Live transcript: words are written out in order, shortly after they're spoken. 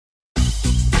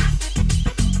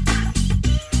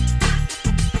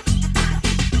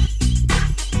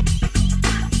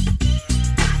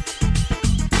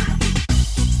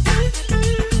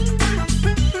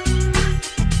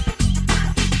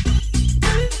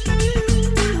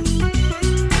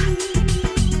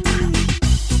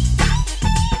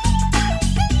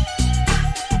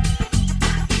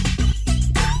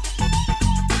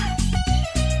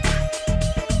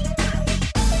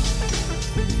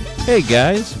Hey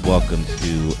guys, welcome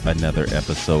to another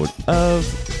episode of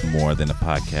More Than a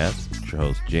Podcast. It's your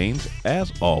host James,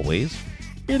 as always,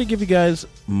 here to give you guys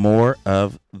more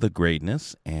of the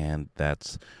greatness, and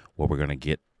that's what we're going to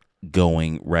get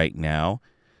going right now.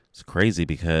 It's crazy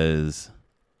because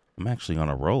I'm actually on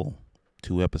a roll.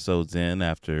 2 episodes in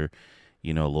after,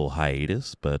 a little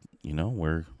hiatus, but,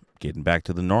 we're getting back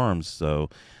to the norms, so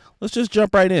let's just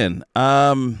jump right in.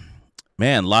 Man,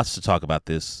 lots to talk about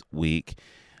this week.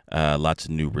 Lots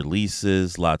of new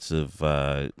releases, lots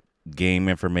of game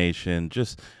information,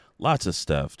 just lots of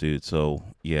stuff, dude. So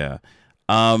yeah.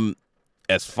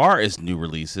 As far as new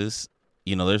releases,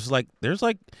 there's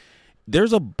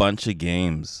a bunch of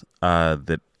games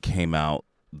that came out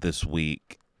this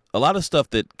week. A lot of stuff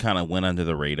that kind of went under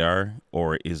the radar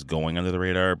or is going under the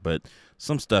radar, but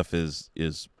some stuff is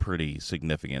pretty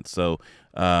significant. So,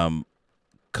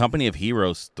 Company of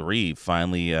Heroes 3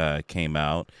 finally came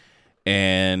out.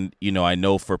 And, I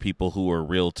know for people who are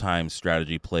real-time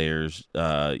strategy players,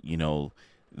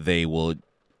 they will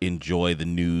enjoy the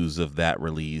news of that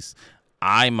release.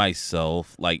 I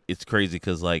myself, it's crazy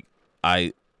because,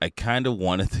 I kind of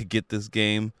wanted to get this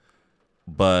game,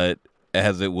 but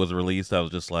as it was released, I was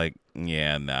just like,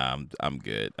 yeah, nah, I'm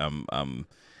good. I'm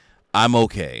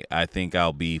okay. I think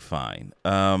I'll be fine.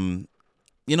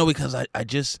 Because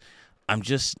I'm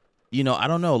just I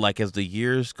don't know, as the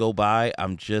years go by,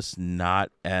 I'm just not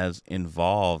as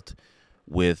involved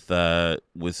with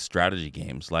strategy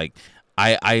games.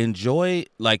 I enjoy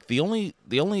the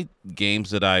only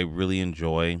games that I really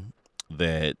enjoy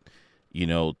that,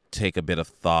 take a bit of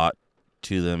thought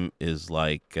to them is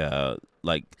like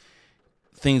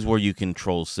things where you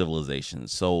control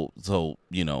civilizations. So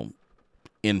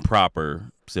in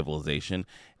proper civilization,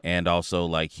 and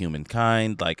also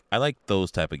Humankind. I like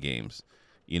those type of games.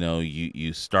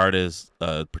 You start as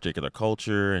a particular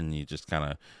culture and you just kind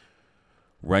of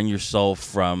run yourself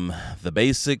from the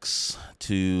basics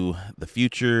to the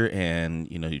future, and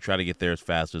you try to get there as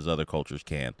fast as other cultures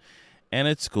can, and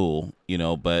it's cool.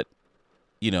 But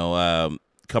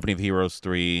Company of Heroes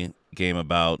 3 game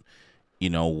about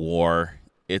war.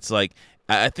 It's I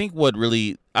think what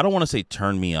really, I don't want to say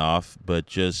turned me off, but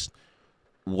just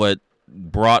what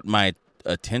brought my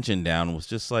attention down was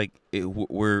just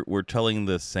we're telling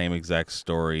the same exact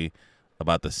story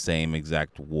about the same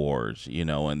exact wars,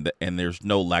 and there's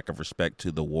no lack of respect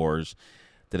to the wars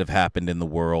that have happened in the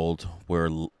world where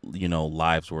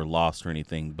lives were lost or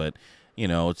anything, but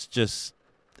it's just,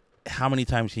 how many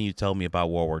times can you tell me about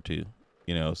World War II?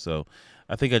 So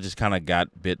I think I just kind of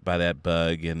got bit by that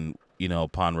bug, and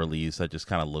upon release I just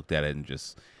kind of looked at it and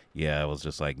just, I was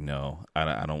just like, no,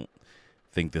 I don't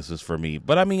think this is for me.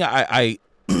 But I mean, I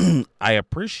I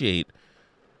appreciate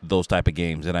those type of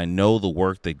games, and I know the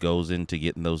work that goes into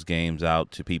getting those games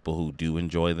out to people who do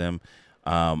enjoy them.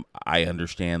 I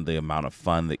understand the amount of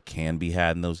fun that can be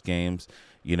had in those games.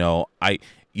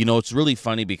 It's really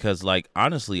funny because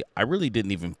honestly, I really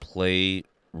didn't even play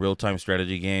real-time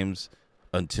strategy games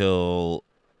until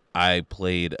I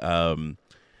played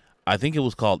I think it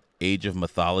was called Age of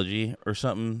Mythology or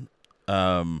something.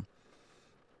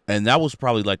 And that was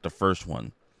probably the first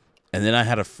one. And then I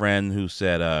had a friend who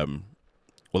said,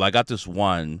 well, I got this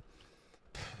one,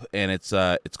 and it's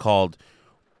called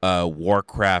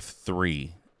Warcraft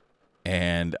 3.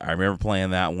 And I remember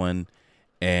playing that one,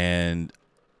 and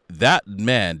that,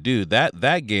 man, dude,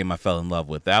 that game I fell in love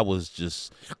with. That was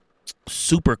just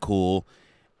super cool.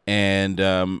 And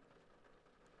that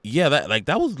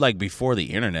was before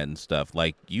the internet and stuff.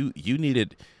 You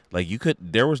needed,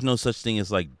 there was no such thing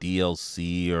as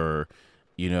DLC or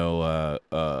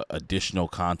additional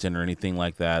content or anything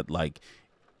like that.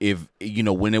 If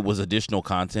when it was additional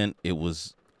content, it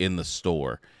was in the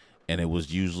store, and it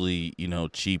was usually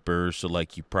cheaper. So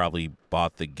you probably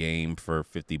bought the game for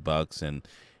 $50, and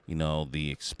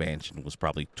the expansion was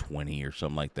probably 20 or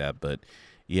something like that. But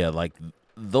yeah,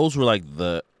 those were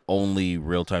the only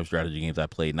real-time strategy games I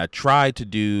played, and I tried to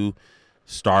do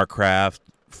StarCraft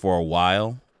for a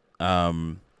while,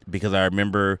 because I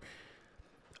remember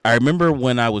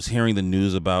when I was hearing the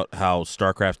news about how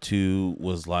StarCraft 2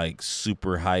 was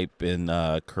super hype in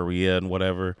Korea and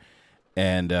whatever,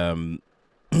 and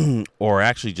or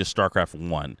actually just StarCraft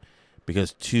 1,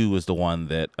 because 2 was the one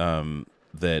that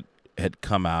that had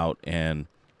come out, and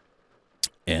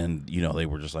they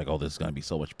were just oh, this is gonna be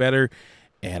so much better.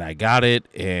 And I got it,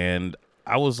 and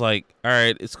I was like, all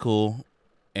right, it's cool,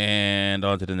 and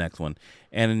on to the next one.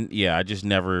 And yeah, I just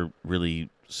never really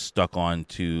stuck on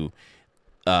to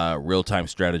real-time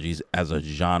strategies as a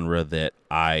genre that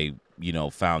I,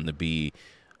 found to be,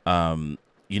 a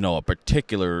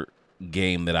particular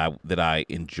game that I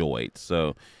enjoyed.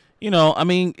 So, I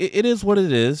mean, it is what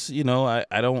it is. I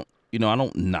don't, I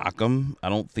don't knock them. I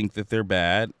don't think that they're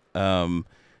bad.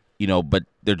 But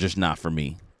they're just not for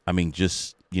me. I mean,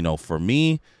 just, for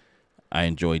me, I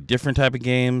enjoy different type of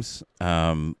games.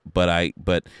 I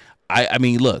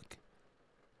mean, look,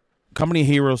 Company of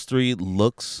Heroes 3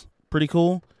 looks pretty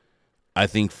cool. I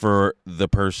think for the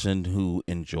person who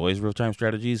enjoys real time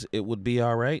strategies, it would be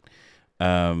all right.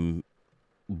 Um,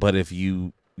 but if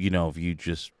you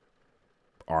just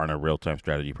aren't a real time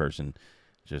strategy person,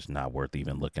 just not worth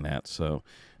even looking at. So,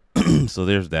 so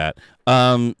there's that.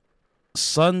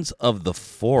 Sons of the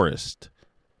Forest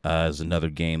is another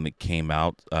game that came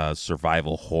out,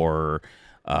 survival horror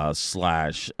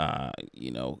slash. I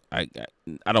don't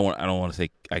want to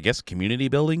say, I guess, community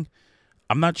building.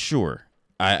 I'm not sure.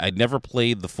 I never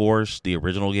played the Forest, the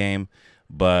original game,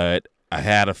 but I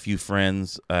had a few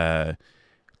friends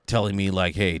telling me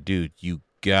like, "Hey, dude, you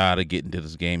gotta get into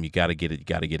this game. You gotta get it. You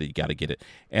gotta get it. You gotta get it."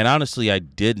 And honestly, I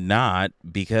did not,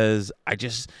 because I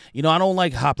just, I don't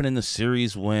like hopping in the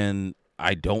series when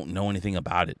I don't know anything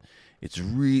about it. It's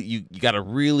you gotta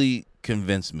really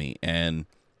convince me. And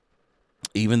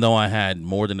even though I had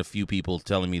more than a few people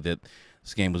telling me that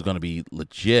this game was going to be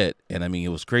legit, and I mean, it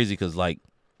was crazy because, like,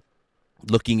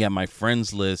 looking at my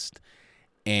friends list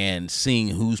and seeing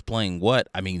who's playing what,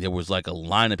 I mean, there was like a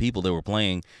line of people that were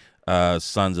playing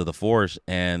Sons of the Forest,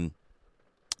 and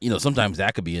sometimes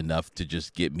that could be enough to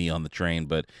just get me on the train.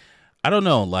 But I don't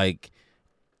know, like,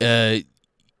 uh,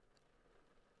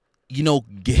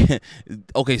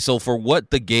 okay, for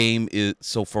what the game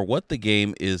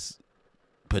is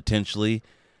potentially,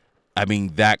 I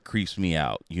mean, that creeps me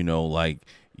out. Like,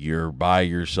 you're by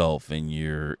yourself and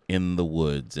you're in the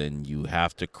woods and you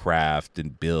have to craft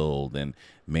and build and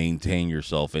maintain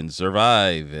yourself and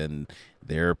survive, and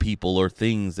there are people or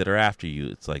things that are after you.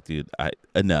 It's like, dude,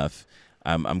 enough.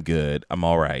 I'm good. I'm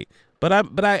all right. But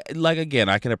I like, again,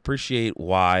 I can appreciate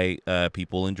why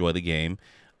people enjoy the game.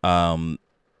 Sons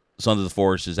of the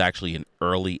Forest is actually in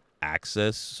early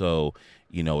access, so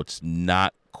it's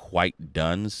not quite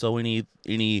done. So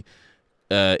anything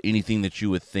that you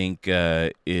would think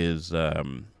is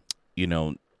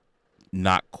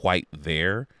not quite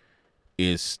there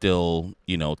is still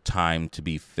time to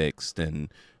be fixed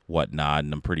and whatnot.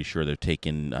 And I'm pretty sure they're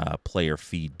taking player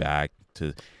feedback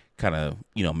to kind of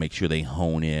make sure they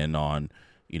hone in on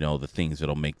the things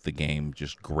that'll make the game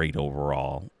just great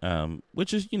overall,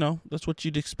 which is that's what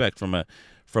you'd expect from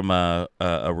a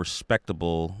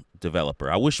respectable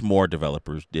developer. I wish more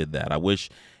developers did that. I wish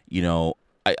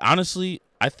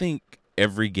I think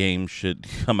every game should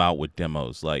come out with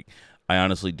demos. Like, I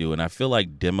honestly do. And I feel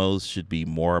like demos should be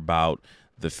more about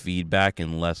the feedback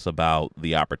and less about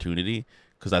the opportunity.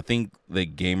 Because I think the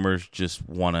gamers just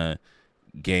want to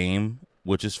game,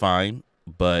 which is fine.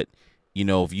 But,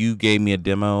 if you gave me a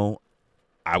demo,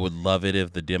 I would love it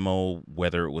if the demo,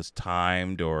 whether it was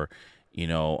timed or,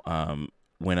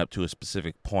 went up to a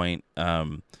specific point,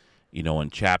 in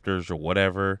chapters or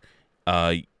whatever,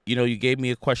 you gave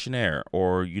me a questionnaire,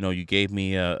 or you gave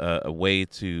me a way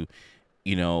to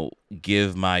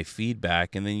give my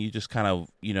feedback, and then you just kind of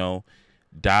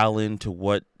dial into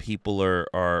what people are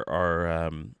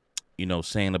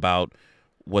saying about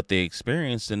what they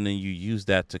experienced, and then you use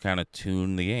that to kind of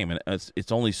tune the game. And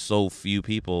it's only so few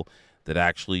people that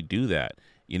actually do that.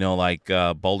 Like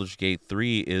Baldur's Gate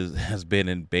 3 has been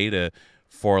in beta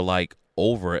for like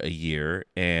over a year,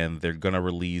 and they're gonna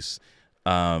release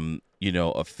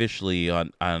officially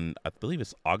on I believe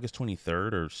it's August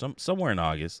 23rd or somewhere in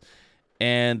August.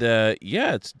 And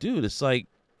it's like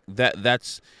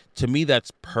that's to me,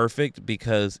 that's perfect,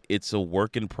 because it's a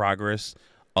work in progress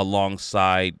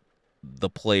alongside the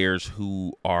players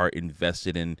who are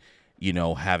invested in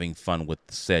having fun with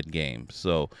the said game.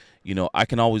 So I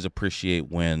can always appreciate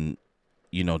when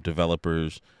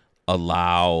developers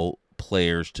allow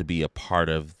players to be a part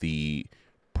of the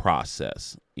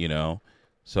process.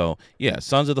 So yeah,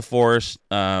 Sons of the Forest.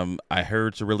 I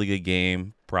heard it's a really good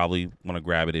game. Probably want to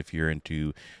grab it if you're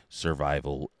into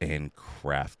survival and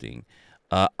crafting.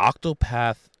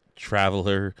 Octopath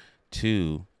Traveler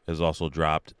 2 has also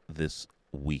dropped this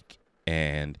week,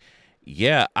 and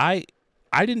yeah, I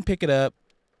didn't pick it up.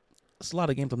 It's a lot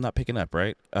of games I'm not picking up,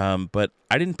 right? But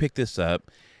I didn't pick this up,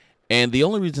 and the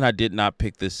only reason I did not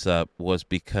pick this up was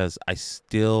because I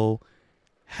still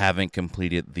haven't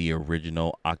completed the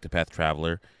original Octopath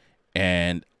Traveler,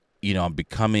 and I'm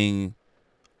becoming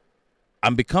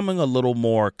a little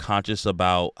more conscious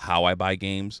about how I buy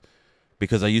games,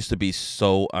 because I used to be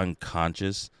so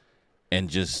unconscious and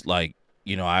just like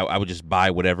I would just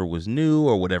buy whatever was new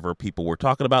or whatever people were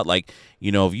talking about. Like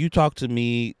if you talk to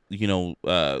me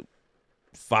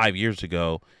 5 years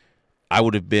ago, I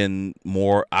would have been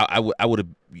more. I would have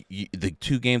the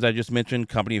two games I just mentioned,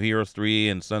 Company of Heroes 3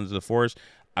 and Sons of the Forest.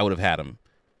 I would have had them,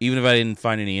 even if I didn't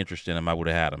find any interest in them. I would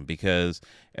have had them because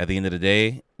at the end of the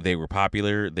day, they were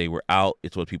popular. They were out.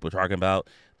 It's what people are talking about.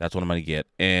 That's what I'm going to get,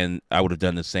 and I would have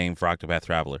done the same for Octopath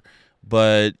Traveler.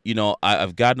 But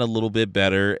I've gotten a little bit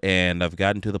better, and I've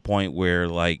gotten to the point where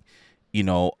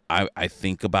I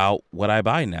think about what I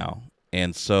buy now,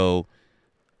 and so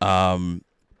um,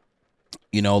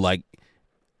 like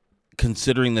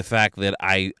considering the fact that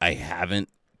I haven't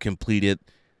completed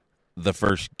the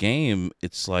first game,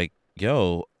 it's like,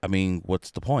 yo, I mean, what's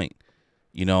the point?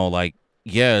 Like,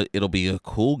 yeah, it'll be a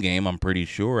cool game. I'm pretty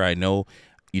sure. I know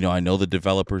the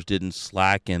developers didn't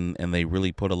slack and they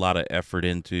really put a lot of effort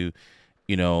into,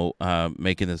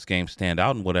 making this game stand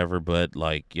out and whatever. But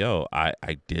like, yo, I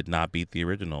did not beat the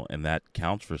original, and that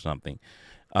counts for something.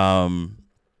 Um,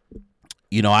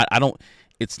 I don't.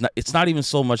 It's not even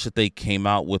so much that they came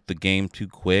out with the game too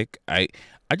quick. I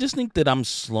just think that I'm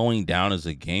slowing down as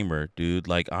a gamer, dude.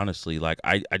 Like honestly, like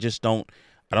I just don't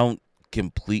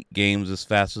complete games as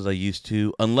fast as I used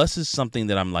to, unless it's something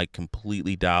that I'm like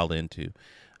completely dialed into,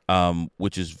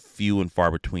 which is few and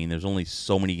far between. There's only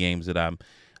so many games that I'm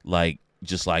like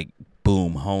just like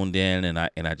boom honed in, and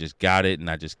I just got it, and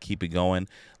I just keep it going.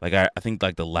 Like I think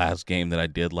like the last game that I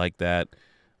did like that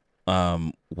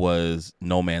was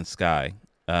No Man's Sky.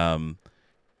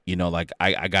 Like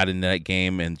I got into that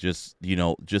game, and just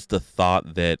just the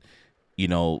thought that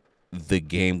the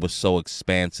game was so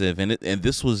expansive, and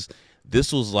this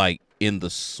was like in the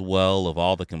swell of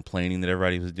all the complaining that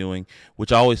everybody was doing,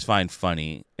 which I always find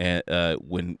funny. And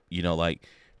when like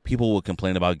people would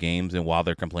complain about games, and while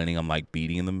they're complaining, I'm like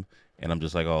beating them, and I'm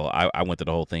just like, oh, I went through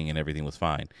the whole thing and everything was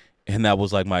fine. And that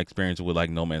was like my experience with like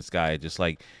No Man's Sky. Just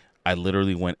like I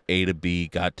literally went A to B,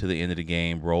 got to the end of the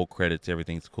game, roll credits,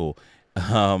 everything's cool.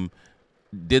 Um,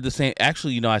 did the same.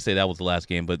 Actually, I say that was the last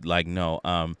game, but like no,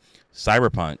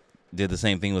 Cyberpunk did the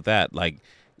same thing with that. Like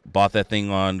bought that thing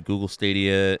on Google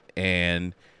Stadia,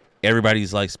 and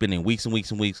everybody's like spending weeks and weeks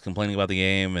and weeks complaining about the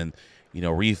game, and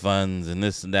refunds and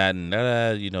this and that,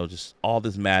 and just all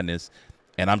this madness.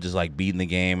 And I'm just like beating the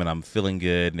game, and I'm feeling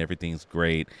good, and everything's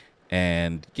great.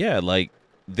 And yeah, like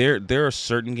there are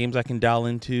certain games I can dial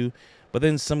into, but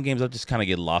then some games I just kind of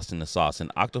get lost in the sauce.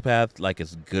 And Octopath, like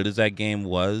as good as that game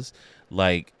was,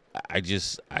 like I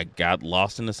got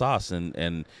lost in the sauce,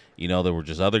 and there were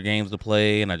just other games to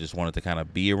play, and I just wanted to kind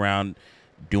of be around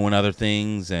doing other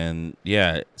things. And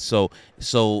yeah, so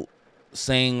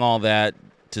saying all that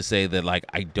to say that like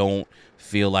I don't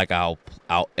feel like I'll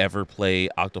ever play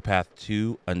Octopath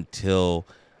 2 until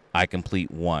I complete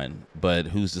 1. But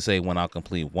who's to say when I'll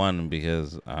complete 1?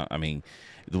 Because I mean,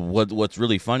 what's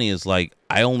really funny is like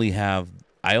I only have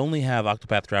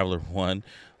Octopath Traveler 1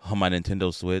 on my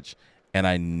Nintendo Switch, and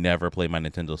I never play my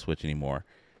Nintendo Switch anymore.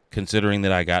 Considering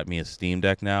that I got me a Steam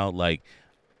Deck now, like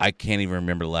I can't even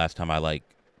remember the last time I like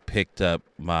picked up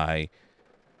my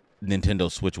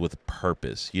Nintendo Switch with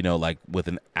purpose, like with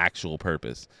an actual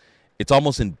purpose. It's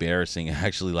almost embarrassing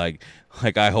actually. Like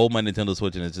I hold my Nintendo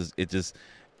Switch, and it just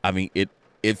I mean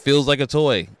it feels like a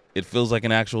toy. It feels like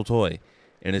an actual toy.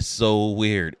 And it's so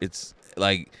weird. It's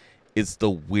like it's the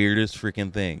weirdest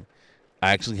freaking thing.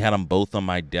 I actually had them both on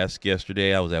my desk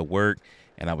yesterday. I was at work,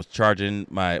 and I was charging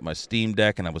my Steam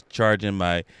Deck, and I was charging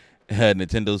my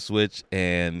Nintendo Switch,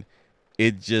 and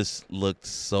it just looked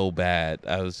so bad.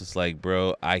 I was just like,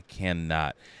 bro, I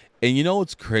cannot. And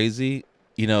what's crazy?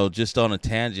 Just on a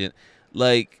tangent,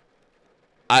 like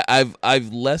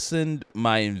I've lessened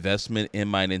my investment in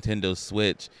my Nintendo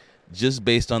Switch just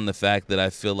based on the fact that I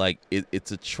feel like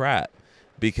it's a trap,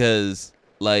 because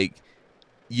like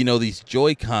these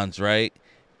Joy-Cons, right?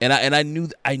 And I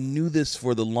knew this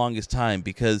for the longest time,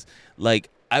 because like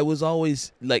I was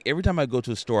always like, every time I go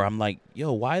to a store, I'm like,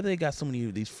 yo, why they got so many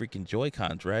of these freaking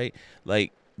Joy-Cons, right?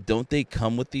 Like, don't they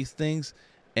come with these things?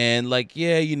 And like,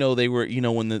 yeah, they were,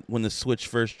 when the Switch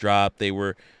first dropped, they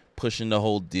were pushing the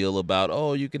whole deal about,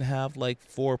 oh, you can have like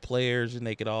 4 players, and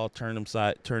they could all turn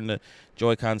the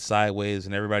Joy-Con sideways,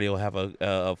 and everybody will have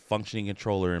a functioning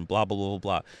controller, and blah blah blah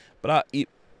blah. But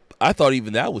I thought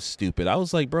even that was stupid. I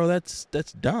was like, bro, that's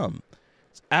dumb.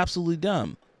 It's absolutely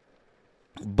dumb.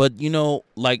 But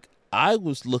like I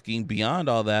was looking beyond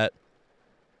all that,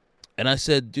 and I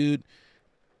said, dude,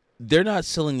 they're not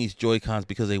selling these Joy-Cons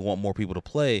because they want more people to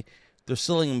play. They're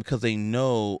selling them because they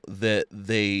know that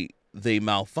they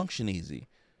malfunction easy.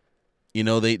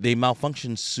 They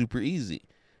malfunction super easy.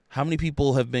 How many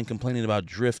people have been complaining about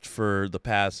drift for the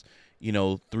past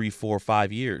 3, 4,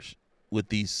 5 years with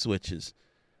these Switches?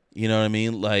 You know what I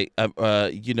mean? Like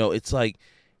it's like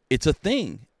it's a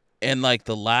thing. And like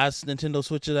the last Nintendo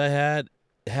Switch that I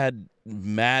had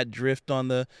mad drift on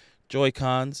the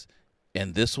Joy-Cons,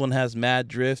 and this one has mad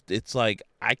drift. It's like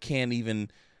I can't even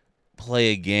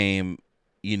play a game,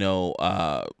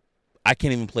 I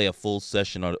can't even play a full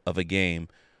session of a game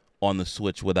on the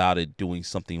Switch without it doing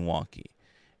something wonky.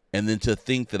 And then to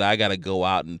think that I got to go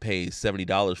out and pay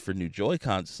 $70 for new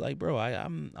Joy-Cons, it's like, bro,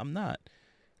 I'm not.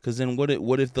 Because then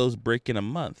what if those break in a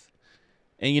month?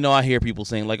 And I hear people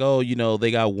saying like, oh,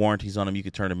 they got warranties on them, you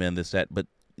could turn them in, this, that, but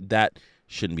that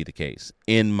shouldn't be the case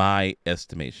in my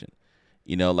estimation.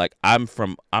 Like I'm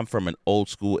from an old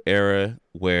school era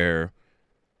where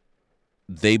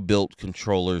they built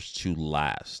controllers to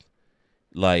last.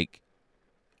 Like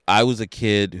I was a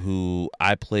kid who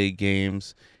I played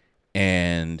games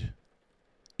and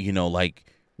like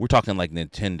we're talking like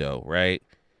Nintendo, right?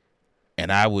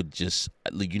 And I would just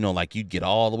like you'd get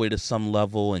all the way to some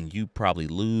level and you probably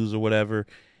lose or whatever,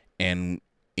 and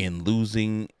in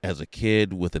losing as a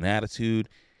kid with an attitude,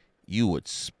 you would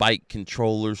spike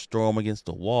controllers, throw them against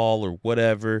the wall or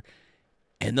whatever,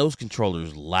 and those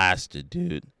controllers lasted,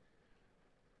 dude.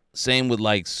 Same with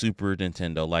like Super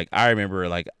Nintendo. Like I remember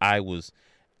like I was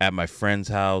at my friend's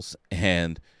house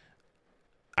and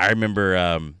I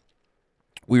remember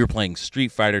we were playing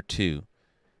Street Fighter 2,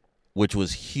 which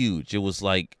was huge. It was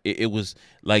like it was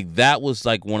like that was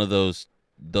like one of those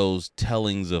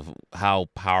tellings of how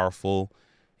powerful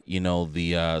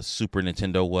the Super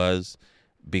Nintendo was,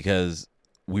 because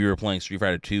we were playing Street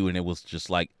Fighter 2 and it was just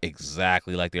like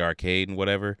exactly like the arcade and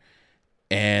whatever.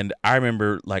 And I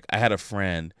remember like I had a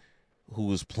friend who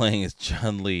was playing as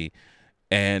Chun-Li,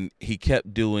 and he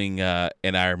kept doing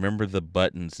and I remember the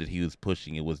buttons that he was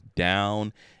pushing. It was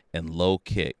down and low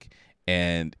kick,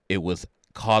 and it was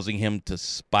causing him to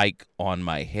spike on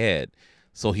my head.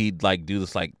 So he'd like do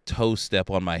this like toe step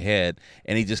on my head,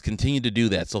 and he just continued to do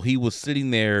that. So he was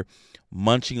sitting there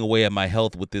munching away at my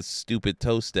health with this stupid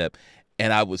toe step,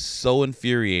 and I was so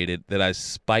infuriated that I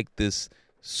spiked this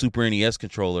Super NES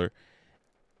controller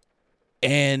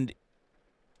and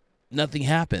nothing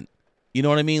happened. You know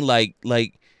what I mean?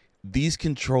 Like these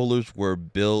controllers were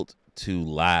built to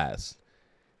last.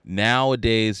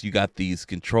 Nowadays, you got these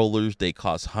controllers, they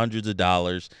cost hundreds of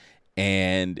dollars,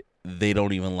 and they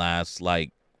don't even last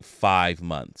like 5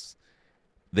 months.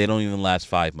 They don't even last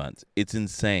 5 months. It's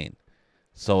insane.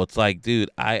 So it's like,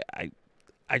 dude, I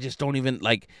just don't even,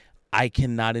 like, I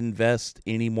cannot invest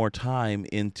any more time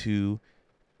into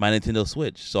my Nintendo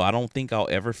Switch. So I don't think I'll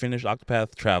ever finish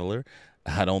Octopath Traveler.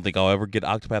 I don't think I'll ever get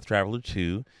Octopath Traveler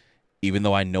 2, even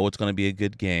though I know it's going to be a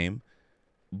good game.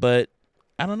 But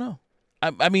I don't know.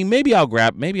 I mean, maybe I'll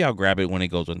grab it when it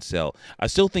goes on sale. I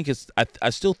still think I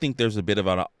still think there's a bit of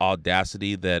an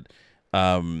audacity that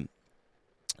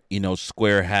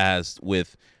Square has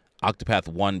with Octopath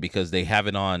 1, because they have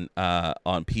it on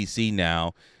PC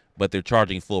now, but they're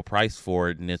charging full price for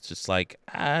it, and it's just like,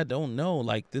 I don't know.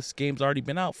 Like, this game's already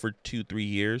been out for 2-3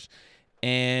 years,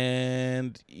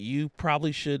 and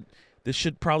this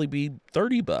should probably be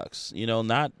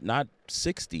 $30, not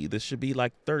 60. This should be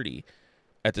like 30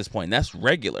 at this point. And that's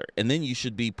regular. And then you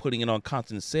should be putting it on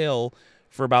constant sale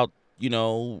for about,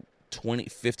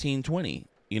 15-20.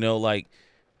 Like,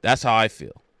 that's how I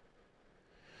feel.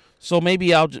 So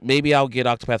maybe I'll get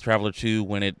Octopath Traveler 2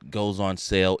 when it goes on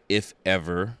sale, if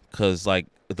ever, cuz like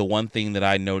the one thing that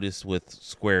I noticed with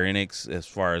Square Enix as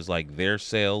far as like their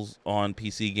sales on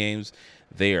PC games,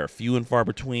 they are few and far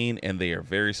between, and they are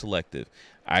very selective.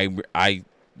 I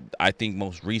think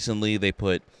most recently they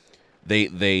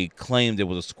claimed it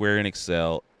was a Square Enix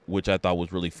sale, which I thought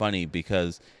was really funny,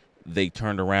 because they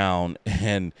turned around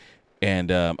and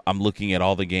I'm looking at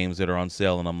all the games that are on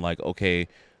sale, and I'm like, okay,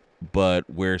 but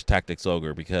where's Tactics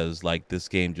Ogre? Because like this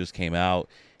game just came out.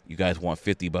 You guys want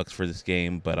 $50 for this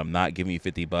game, but I'm not giving you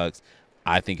 $50.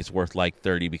 I think it's worth like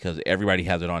 30 because everybody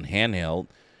has it on handheld.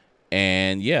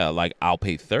 And yeah, like I'll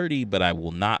pay 30, but I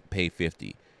will not pay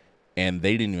 50. And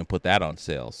they didn't even put that on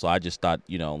sale. So I just thought,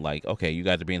 like, okay, you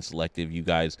guys are being selective. You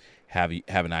guys have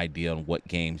an idea on what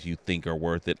games you think are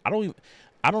worth it. I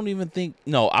don't even think,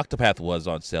 no, Octopath was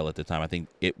on sale at the time. I think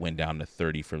it went down to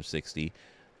 30 from 60.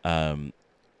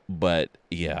 But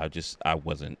yeah, I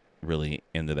wasn't really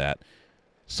into that.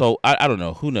 So I don't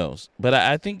know, who knows? But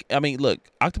I think, look,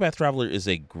 Octopath Traveler is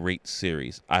a great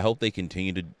series. I hope they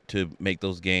continue to make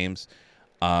those games.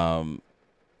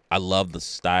 I love the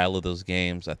style of those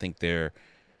games. I think they're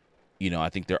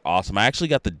awesome. I actually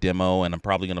got the demo, and I'm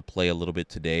probably going to play a little bit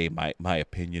today. My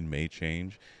opinion may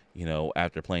change,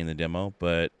 after playing the demo.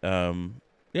 But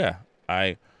yeah,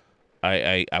 I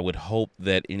would hope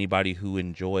that anybody who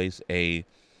enjoys a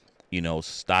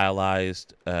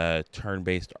stylized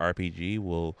turn-based RPG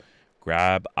will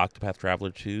grab Octopath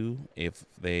Traveler 2 if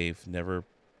they've never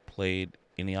played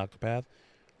any Octopath.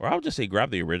 Or I would just say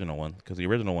grab the original one because the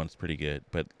original one's pretty good.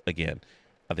 But again,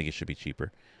 I think it should be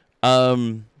cheaper.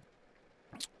 Um,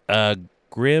 uh,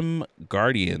 Grim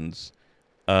Guardians,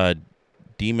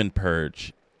 Demon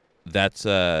Purge. That's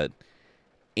a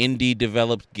indie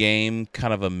developed game,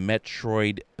 kind of a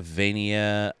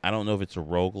Metroidvania. I don't know if it's a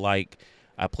roguelike.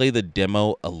 I played the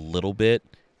demo a little bit.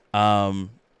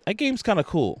 That game's kind of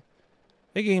cool.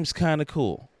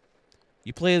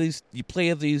 You play these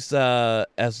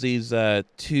as these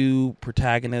two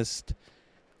protagonists,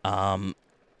 um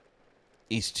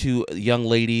these two young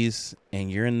ladies,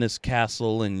 and you're in this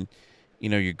castle, and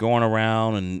you're going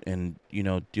around and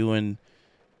doing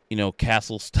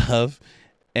castle stuff,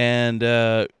 and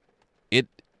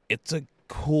it's a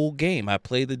cool game. I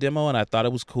played the demo and I thought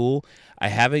it was cool. I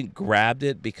haven't grabbed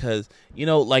it because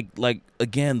like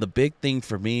again, the big thing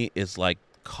for me is like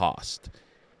cost.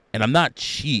 And I'm not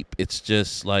cheap. It's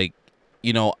just like,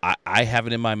 I have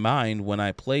it in my mind when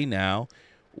I play now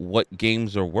what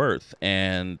games are worth.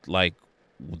 And like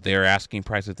their asking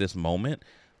price at this moment,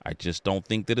 I just don't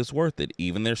think that it's worth it.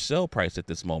 Even their sell price at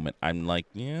this moment, I'm like,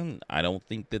 yeah, I don't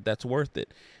think that that's worth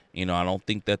it. I don't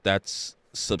think that that's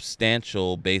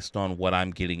substantial based on what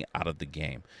I'm getting out of the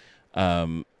game.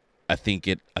 I think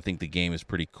the game is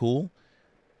pretty cool,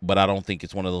 but I don't think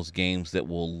it's one of those games that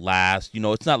will last.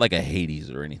 It's not like a Hades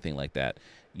or anything like that.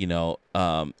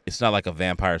 It's not like a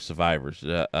Vampire Survivors.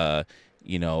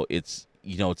 It's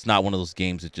not one of those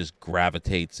games that just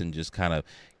gravitates and just kind of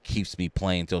keeps me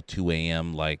playing till 2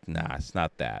 a.m. Like, nah, it's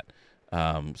not that.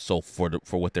 So for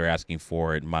what they're asking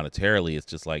for it monetarily, it's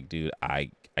just like, dude,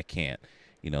 I can't.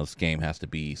 This game has to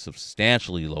be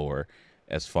substantially lower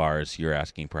as far as your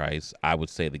asking price. I would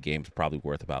say the game's probably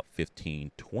worth about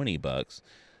 $15-$20.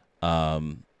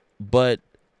 But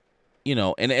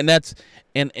and that's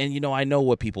and I know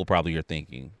what people probably are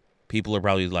thinking. People are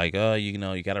probably like, oh, you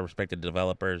got to respect the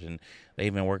developers and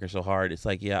they've been working so hard. It's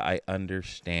like, yeah, I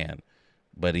understand.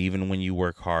 But even when you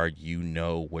work hard, you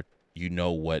know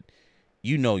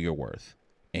your worth,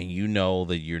 and you know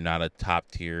that you're not a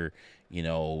top tier,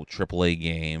 AAA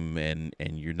game, and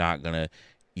you're not gonna,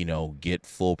 get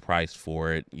full price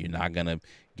for it. You're not gonna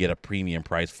get a premium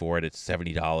price for it at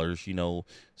 $70.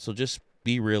 So just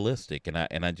be realistic, and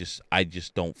I just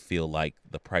don't feel like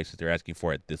the price that they're asking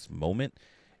for at this moment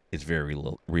is very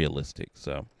realistic.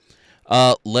 So,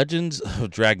 Legends of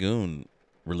Dragoon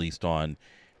released on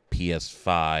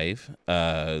PS5,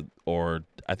 or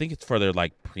I think it's for their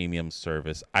like premium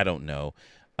service. I don't know.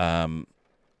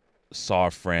 Saw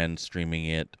a friend streaming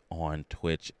it on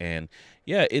Twitch, and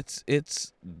yeah, it's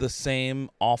the same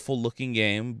awful looking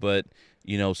game, but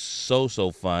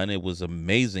so fun. It was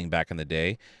amazing back in the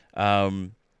day.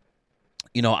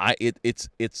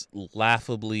 It's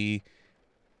laughably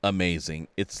amazing.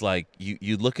 It's like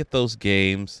you look at those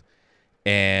games,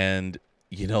 and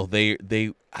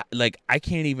they like, I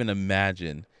can't even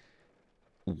imagine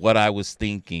what I was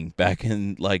thinking back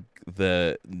in like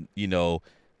the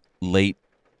late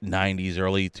 90s,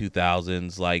 early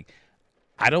 2000s. Like,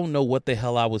 I don't know what the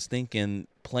hell I was thinking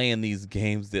playing these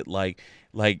games that like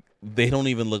they don't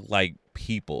even look like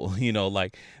people.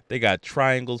 Like they got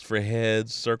triangles for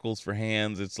heads, circles for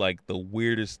hands. It's like the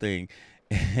weirdest thing.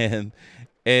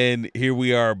 And here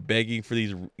we are begging for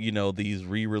these these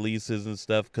re-releases and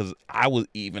stuff, because I was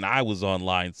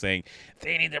online saying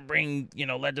they need to bring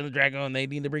Legend of Dragon, they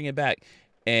need to bring it back,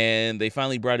 and they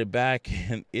finally brought it back,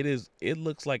 and it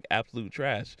looks like absolute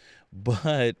trash,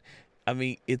 but I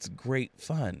mean, it's great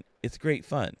fun. It's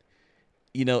the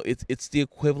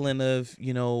equivalent of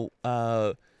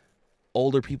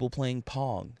older people playing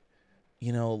Pong,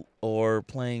 or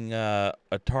playing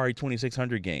Atari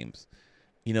 2600 games.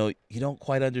 You don't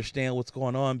quite understand what's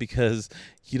going on because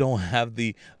you don't have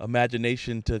the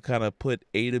imagination to kind of put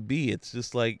A to B. It's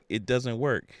just like, it doesn't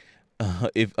work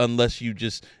unless you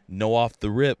just know off the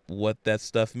rip what that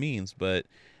stuff means. But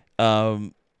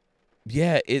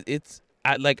yeah,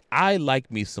 I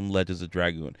like me some Legends of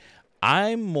Dragoon.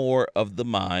 I'm more of the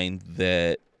mind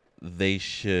that they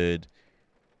should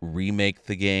remake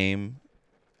the game.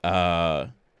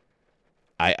 I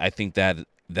think that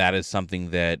is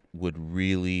something that would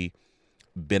really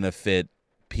benefit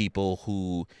people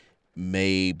who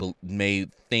may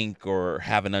think or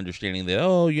have an understanding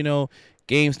that,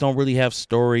 games don't really have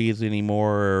stories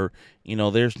anymore, or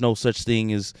there's no such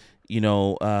thing as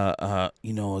a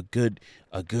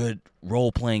good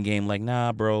role playing game. Like,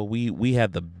 nah, bro, we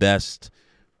had the best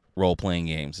role playing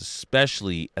games,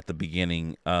 especially at the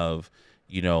beginning of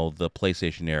the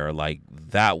PlayStation era. Like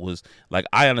that was like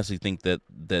I honestly think that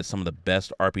some of the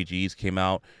best RPGs came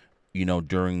out,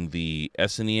 during the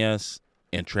SNES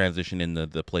and transition in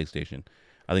the PlayStation.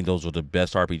 I think those are the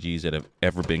best RPGs that have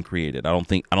ever been created. I don't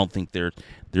think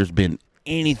there's been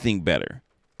anything better.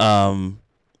 But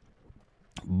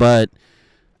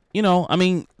I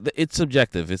mean, it's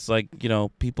subjective. It's like,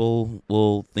 people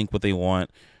will think what they want.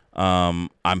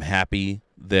 I'm happy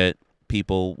that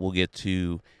people will get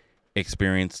to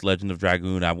experience Legend of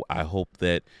Dragoon. I hope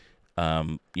that,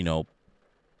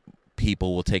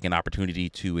 people will take an opportunity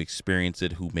to experience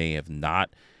it who may have not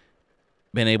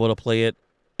been able to play it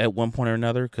at one point or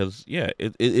another. Because, yeah,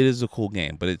 it is a cool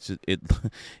game, but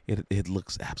it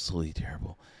looks absolutely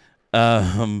terrible.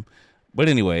 But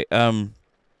anyway,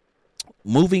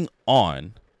 moving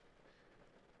on,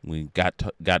 we got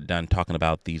done talking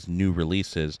about these new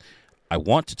releases. I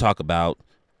want to talk about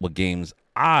what games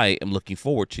I am looking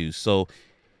forward to. So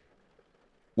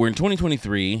we're in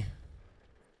 2023,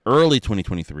 early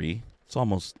 2023. It's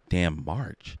almost damn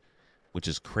March, which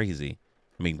is crazy.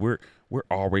 I mean, we're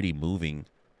already moving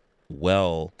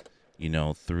well,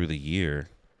 through the year,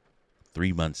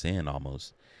 3 months in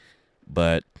almost.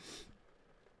 But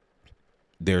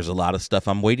there's a lot of stuff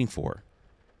I'm waiting for.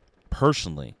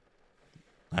 Personally,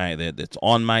 that's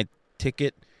on my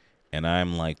ticket, and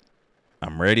I'm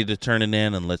ready to turn it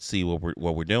in, and let's see what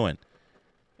we're doing.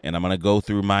 And I'm gonna go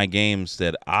through my games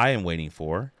that I am waiting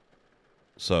for.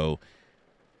 So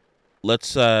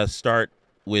let's start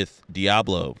with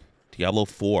Diablo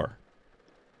 4.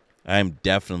 I'm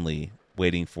definitely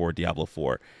waiting for Diablo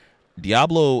 4.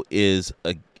 Diablo is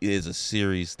a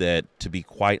series that, to be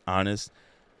quite honest,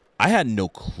 I had no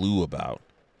clue about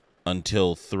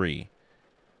until 3.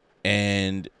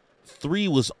 And 3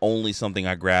 was only something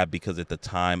I grabbed because at the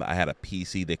time I had a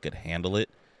PC that could handle it.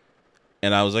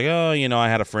 And I was like, oh, I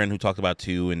had a friend who talked about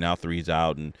 2 and now 3's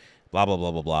out and blah, blah, blah,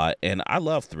 blah, blah. And I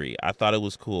love 3. I thought it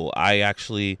was cool. I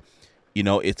actually,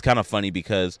 it's kind of funny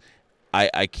because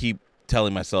I keep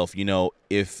telling myself,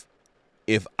 if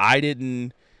I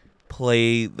didn't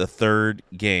play the third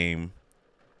game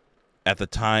at the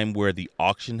time where the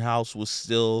auction house was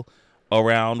still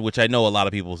around, which I know a lot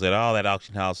of people said, oh, that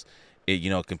auction house,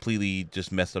 it completely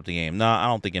just messed up the game. No, I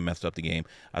don't think it messed up the game.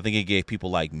 I think it gave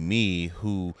people like me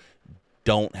who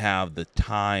don't have the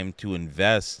time to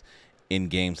invest in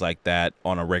games like that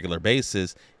on a regular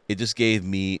basis, it just gave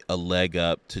me a leg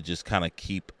up to just kind of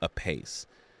keep a pace.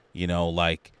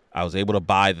 Like I was able to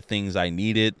buy the things I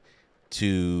needed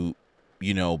to,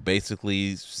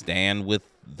 basically stand with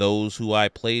those who I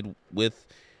played with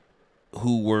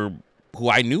who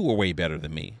I knew were way better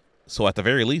than me. So at the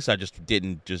very least, I just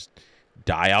didn't just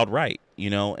die outright,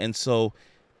 And so,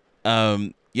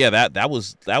 yeah, that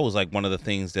was like one of the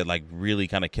things that like really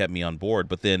kind of kept me on board.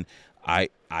 But then I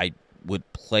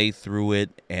would play through it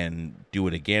and do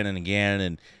it again and again.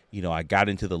 And, I got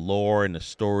into the lore and the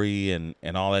story and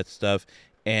all that stuff.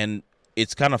 And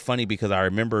it's kind of funny because I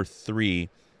remember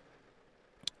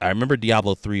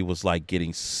Diablo 3 was like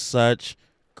getting such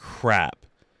crap.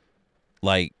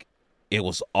 Like, it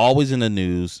was always in the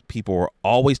news. People were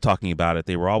always talking about it.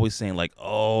 They were always saying like,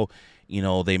 oh,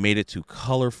 they made it too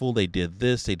colorful. They did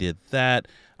this, they did that.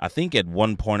 I think at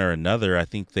one point or another, I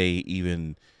think they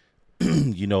even,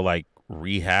 like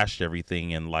rehashed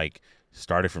everything and like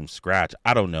started from scratch.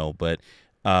 I don't know. But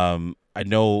I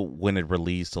know when it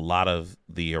released, a lot of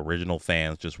the original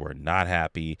fans just were not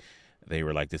happy. They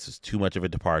were like, this is too much of a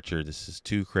departure. This is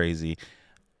too crazy.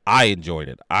 I enjoyed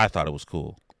it. I thought it was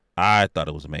cool. I thought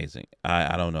it was amazing.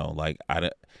 I don't know. Like, I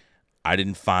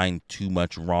didn't find too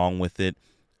much wrong with it.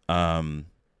 I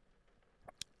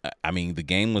mean, the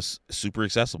game was super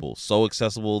accessible. So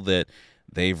accessible that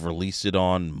they've released it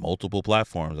on multiple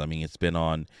platforms. I mean, it's been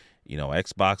on,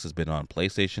 Xbox. It's been on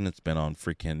PlayStation. It's been on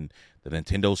freaking the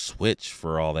Nintendo Switch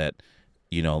for all that,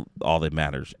 all that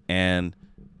matters. And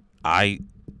I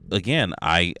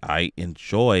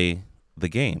enjoy the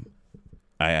game.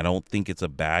 I don't think it's a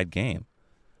bad game.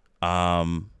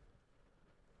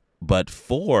 But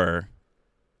 4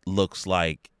 looks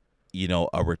like,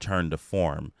 a return to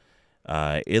form.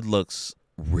 It looks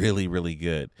really, really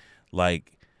good.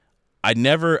 Like, I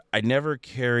never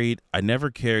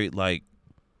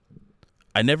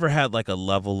had like a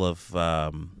level of,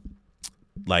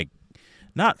 like,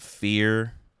 not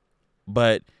fear,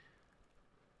 but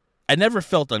I never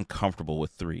felt uncomfortable with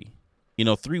 3.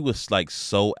 3 was like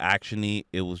so actiony.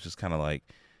 It was just kind of like,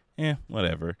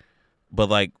 whatever. But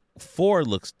like 4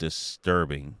 looks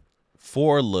disturbing.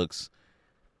 4 looks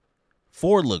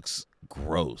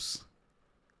gross.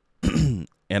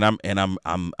 and I'm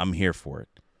here for it.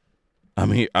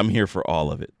 I'm here for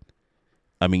all of it.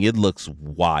 I mean, it looks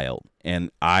wild,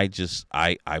 and I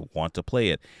want to play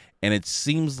it. And it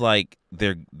seems like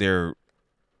they're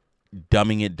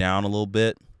dumbing it down a little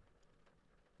bit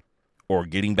or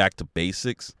getting back to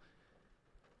basics.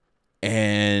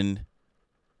 And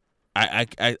I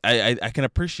can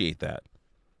appreciate that.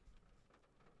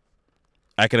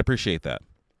 I can appreciate that.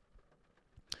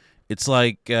 It's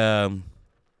like I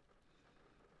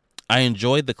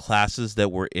enjoyed the classes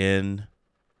that were in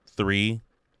 3.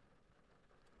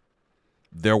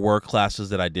 There were classes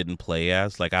that I didn't play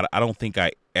as. Like I don't think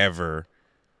I ever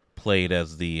played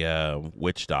as the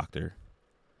witch doctor.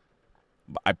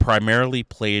 I primarily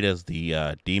played as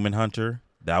the demon hunter.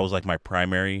 That was like my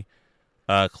primary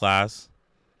class.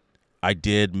 I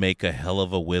did make a hell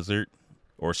of a wizard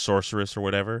or sorceress or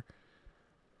whatever.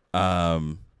 I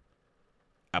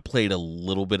played a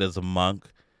little bit as a monk.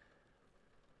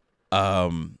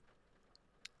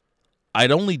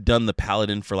 I'd only done the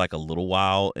paladin for like a little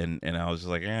while, and I was just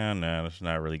like, no, that's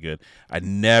not really good. I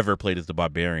never played as the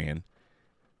barbarian.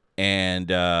 And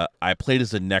I played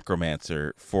as a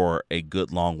necromancer for a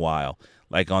good long while.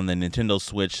 Like on the Nintendo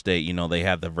Switch, they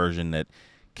had the version that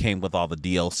came with all the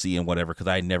DLC and whatever, because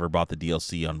I never bought the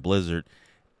DLC on Blizzard.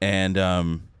 And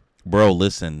bro,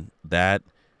 listen, that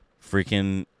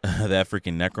freaking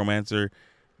necromancer,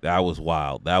 that was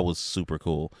wild. That was super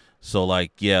cool. So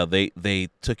like, yeah, they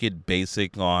took it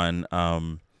basic on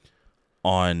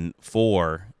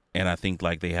 4, and I think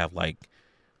like they have like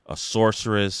a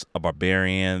sorceress, a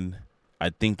barbarian. I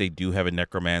think they do have a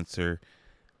necromancer.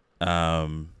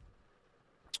 And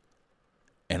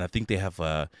I think they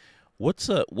have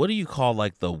what do you call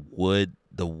like the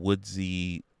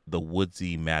woodsy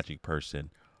magic person?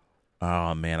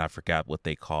 Oh man, I forgot what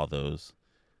they call those.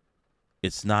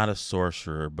 It's not a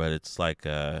sorcerer, but it's like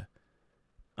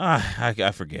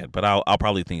I forget, but I'll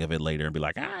probably think of it later and be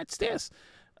like, it's this.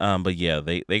 But yeah,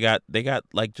 they got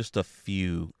like just a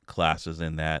few classes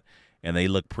in that, and they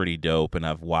look pretty dope. And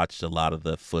I've watched a lot of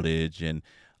the footage, and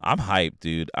I'm hyped,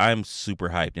 dude. I'm super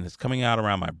hyped, and it's coming out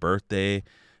around my birthday,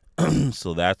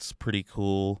 so that's pretty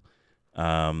cool.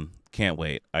 Can't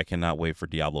wait. I cannot wait for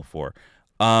Diablo 4.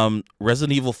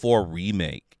 Resident Evil 4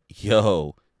 remake.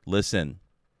 Yo, listen.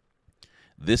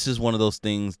 This is one of those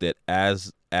things that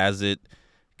as it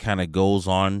kind of goes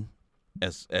on,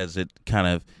 as it kind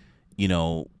of,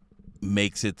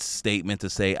 makes its statement to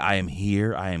say, I am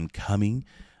here, I am coming.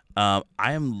 I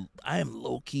am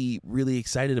low key really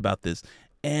excited about this.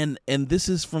 And this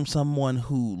is from someone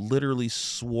who literally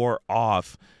swore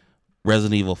off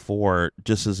Resident Evil 4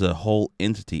 just as a whole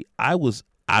entity. I was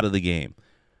out of the game.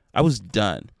 I was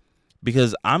done,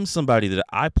 because I'm somebody that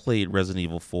I played Resident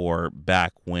Evil 4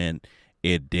 back when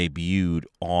it debuted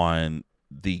on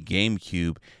the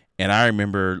GameCube. And I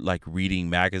remember like reading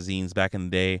magazines back in the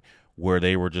day where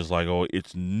they were just like, oh,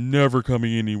 it's never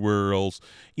coming anywhere else.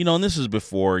 And this is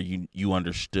before you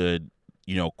understood,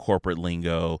 corporate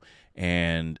lingo,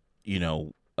 and,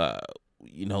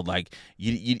 like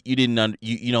you didn't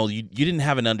you didn't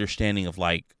have an understanding of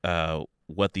like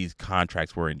what these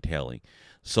contracts were entailing.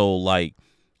 So like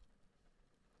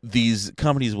these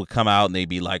companies would come out and they'd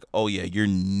be like, oh yeah, you're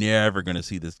never going to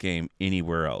see this game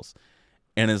anywhere else.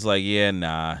 And it's like, yeah,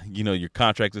 nah, your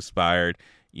contract expired,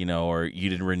 or you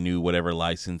didn't renew whatever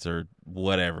license or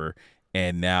whatever.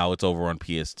 And now it's over on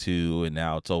PS2, and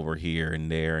now it's over here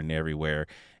and there and everywhere.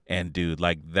 And dude,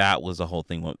 like that was the whole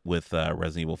thing with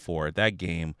Resident Evil 4. That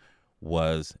game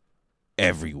was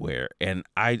everywhere. And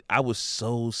I was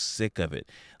so sick of it.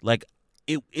 Like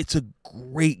it's a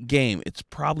great game. It's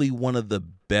probably one of the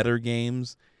better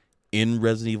games in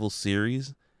Resident Evil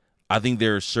series. I think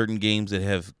there are certain games that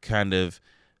have kind of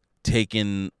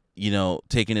taken it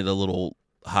a little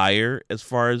higher as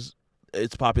far as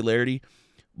its popularity.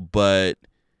 But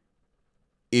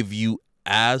if you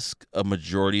ask a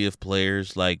majority of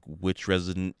players like which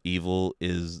Resident Evil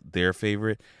is their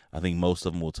favorite, I think most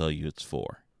of them will tell you it's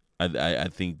 4. I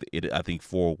think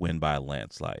 4 will win by a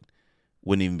landslide.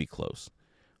 Wouldn't even be close.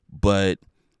 But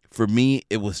for me,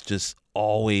 it was just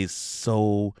always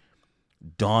so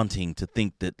daunting to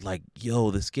think that like, yo,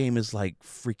 this game is like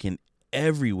freaking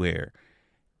everywhere.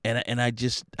 And I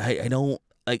don't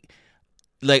like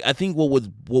I think what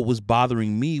was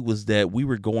bothering me was that we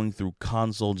were going through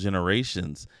console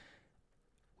generations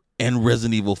and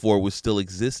Resident Evil 4 was still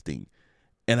existing.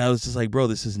 And I was just like, bro,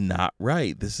 this is not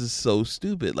right. This is so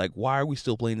stupid. Like, why are we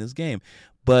still playing this game?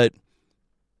 But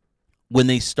when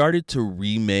they started to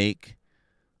remake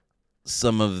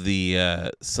some of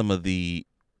the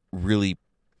really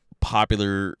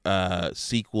popular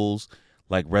sequels,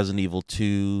 like Resident Evil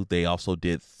 2, they also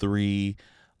did 3.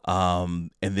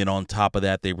 And then on top of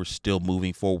that, they were still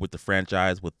moving forward with the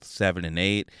franchise with 7 and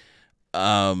 8.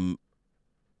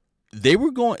 They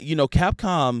were going,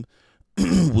 Capcom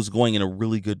was going in a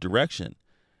really good direction.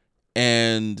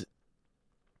 And,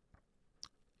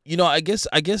 I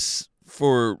guess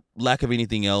for lack of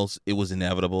anything else, it was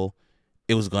inevitable.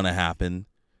 It was going to happen.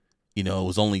 It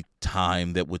was only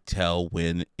time that would tell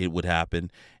when it would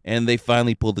happen. And they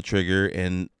finally pulled the trigger,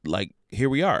 and here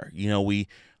we are. We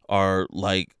are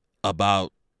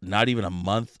about not even a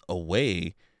month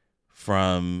away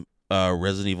from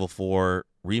Resident Evil 4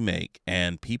 remake,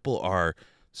 and people are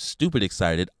stupid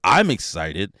excited. I'm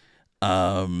excited.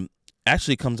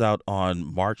 Actually comes out on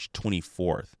March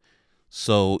 24th.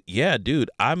 So yeah,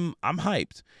 dude, I'm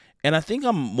hyped. And I think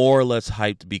I'm more or less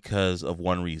hyped because of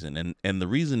one reason. And the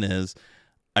reason is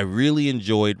I really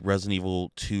enjoyed Resident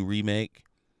Evil 2 remake.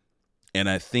 And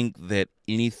I think that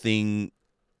anything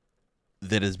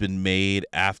that has been made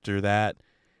after that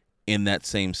in that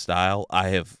same style, I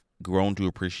have grown to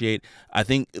appreciate. I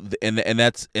think and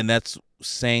that's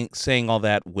saying all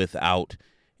that without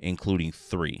including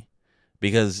 3.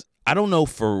 Because I don't know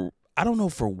for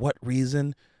what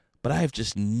reason, but I have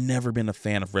just never been a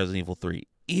fan of Resident Evil 3,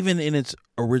 even in its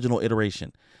original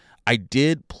iteration. I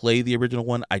did play the original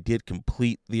one. I did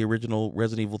complete the original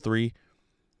Resident Evil 3.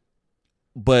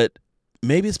 But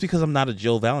maybe it's because I'm not a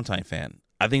Jill Valentine fan.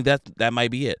 I think that might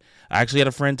be it. I actually had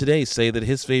a friend today say that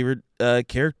his favorite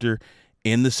character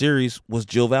in the series was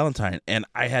Jill Valentine, and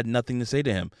I had nothing to say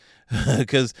to him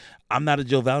because I'm not a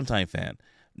Jill Valentine fan.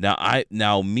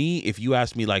 Now me, if you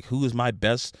ask me who is my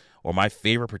best or my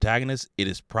favorite protagonist, it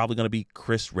is probably going to be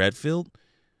Chris Redfield.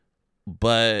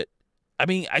 But I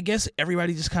mean, I guess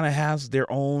everybody just kind of has their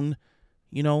own,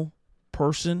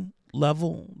 person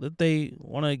level that they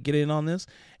want to get in on this.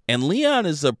 And Leon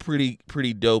is a pretty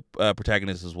dope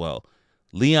protagonist as well.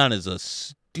 Leon is a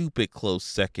stupid close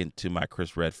second to my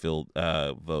Chris Redfield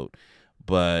vote.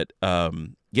 But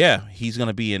yeah, he's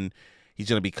gonna be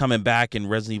coming back in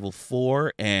Resident Evil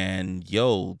 4, and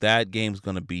that game's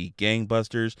gonna be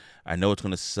gangbusters. I know it's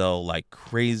gonna sell like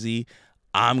crazy.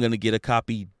 I'm gonna get a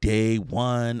copy day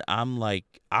one. I'm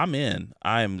in.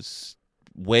 I'm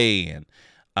way in.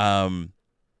 I'm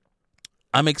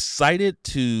excited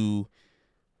to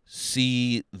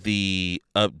see the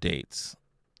updates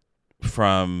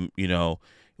from,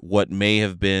 what may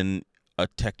have been a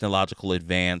technological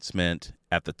advancement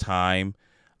at the time.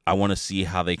 I want to see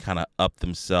how they kind of up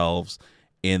themselves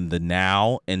in the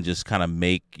now and just kind of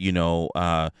make,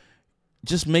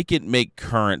 just make it make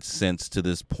current sense to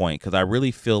this point. Because I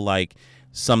really feel like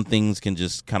some things can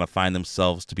just kind of find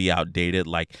themselves to be outdated.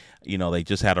 They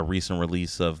just had a recent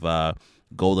release of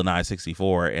GoldenEye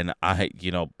 64, and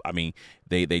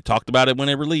they talked about it when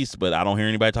it released, but I don't hear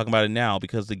anybody talking about it now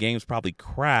because the game's probably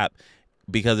crap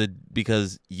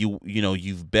because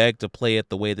you've begged to play it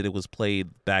the way that it was played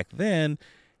back then,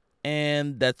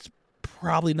 and that's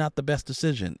probably not the best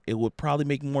decision. It would probably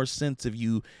make more sense if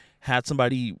you had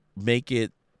somebody make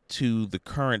it to the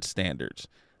current standards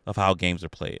of how games are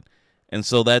played. And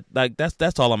so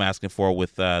that's all I'm asking for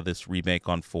with this remake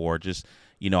on 4. Just,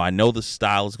 I know the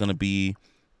style is going to be,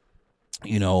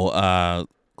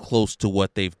 close to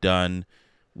what they've done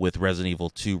with Resident Evil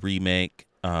 2 remake.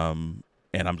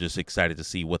 And I'm just excited to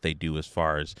see what they do as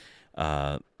far as,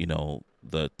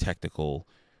 the technical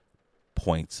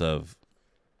points of,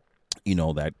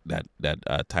 that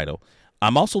title.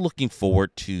 I'm also looking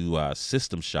forward to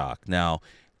System Shock. Now,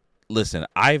 listen,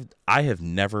 I have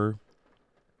never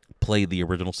played the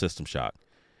original System Shock.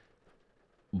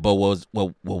 But what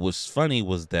was funny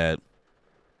was that,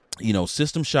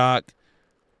 System Shock,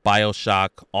 BioShock,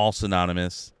 all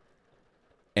synonymous.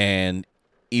 And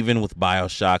even with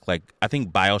BioShock, I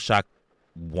think BioShock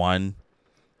 1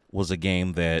 was a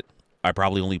game that I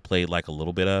probably only played a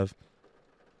little bit of.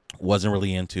 Wasn't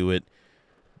really into it.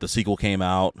 The sequel came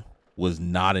out, was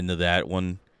not into that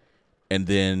one. And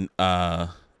then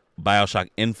BioShock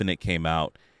Infinite came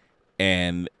out,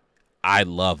 and I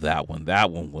love that one.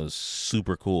 That one was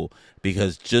super cool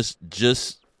because just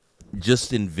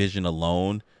in vision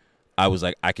alone, I was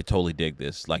like, I could totally dig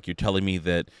this. You're telling me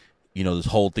that, this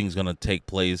whole thing's going to take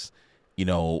place,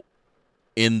 in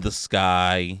the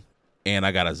sky, and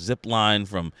I got a zip line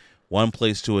from one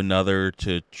place to another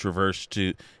to traverse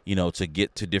to, to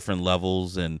get to different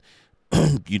levels and,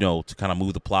 to kind of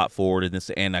move the plot forward.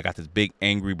 And I got this big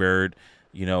angry bird,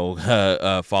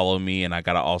 follow me, and I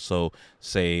gotta also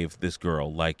save this girl.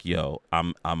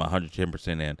 I'm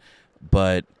 110% in.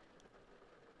 But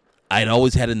I'd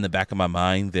always had it in the back of my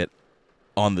mind that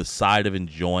on the side of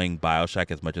enjoying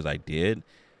BioShock as much as I did,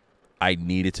 I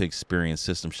needed to experience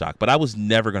System Shock. But I was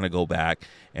never going to go back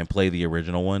and play the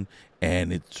original one.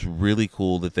 And it's really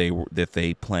cool that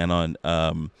they plan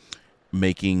on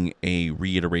making a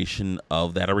reiteration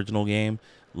of that original game.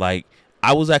 Like,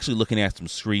 I was actually looking at some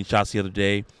screenshots the other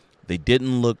day. They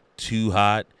didn't look too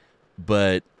hot,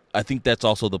 but I think that's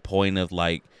also the point of,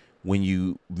 like, when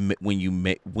you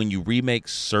remake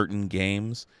certain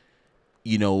games,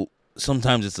 you know,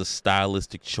 sometimes it's a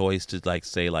stylistic choice to, like,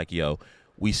 say, like, yo,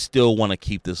 we still want to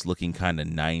keep this looking kind of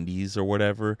 90s or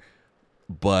whatever,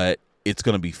 but it's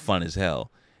going to be fun as hell.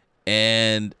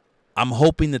 And I'm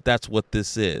hoping that that's what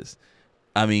this is.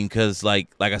 I mean, because like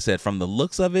I said, from the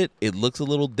looks of it, it looks a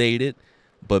little dated,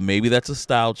 but maybe that's a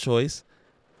style choice.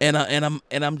 And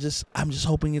I'm just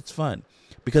hoping it's fun,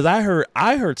 because I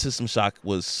heard System Shock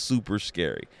was super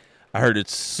scary. I heard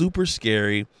it's super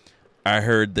scary. I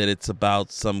heard that it's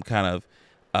about some kind of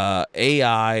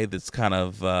AI that's kind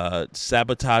of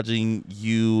sabotaging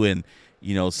you and,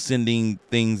 you know, sending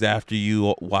things after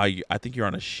you while I think you're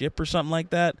on a ship or something like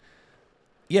that.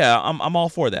 Yeah, I'm all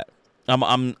for that.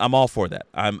 I'm all for that.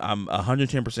 I'm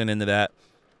 110% into that.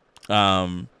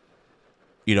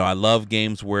 You know, I love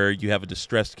games where you have a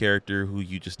distressed character who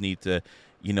you just need to,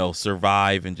 you know,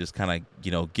 survive and just kind of,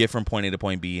 you know, get from point A to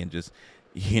point B and just,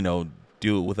 you know,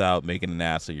 do it without making an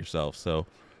ass of yourself. So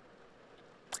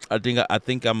I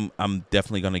think I'm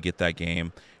definitely gonna get that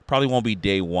game. Probably won't be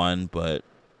day one, but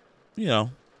you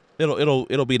know,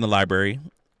 it'll be in the library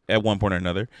at one point or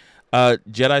another.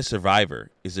 Jedi Survivor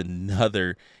is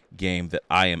another game that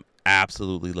I am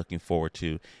absolutely looking forward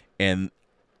to, and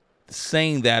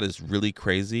saying that is really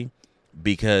crazy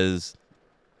because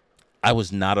I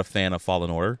was not a fan of Fallen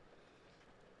Order.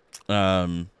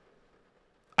 I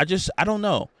don't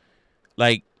know.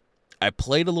 Like, I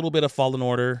played a little bit of Fallen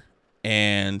Order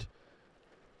and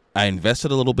I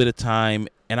invested a little bit of time,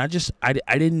 and I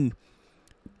didn't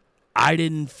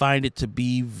find it to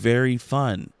be very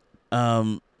fun.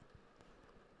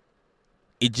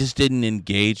 It just didn't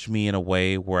engage me in a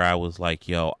way where I was like,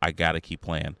 yo, I got to keep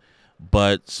playing.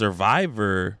 But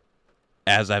Survivor,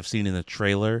 as I've seen in the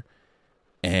trailer,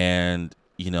 and,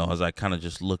 you know, as I kind of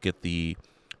just look at the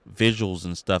visuals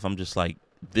and stuff, I'm just like,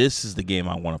 this is the game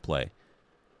I want to play.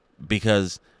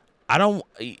 Because I don't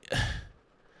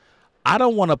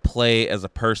want to play as a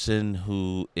person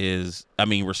who is, I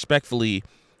mean, respectfully,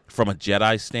 from a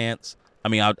Jedi stance. I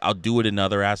mean, I'll do it in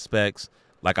other aspects.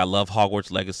 Like, I love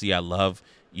Hogwarts Legacy. I love,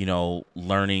 you know,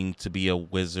 learning to be a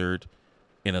wizard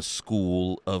in a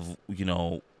school of, you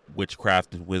know,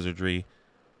 witchcraft and wizardry.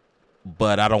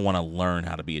 But I don't want to learn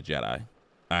how to be a Jedi.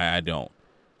 I don't.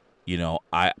 You know,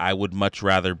 I would much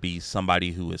rather be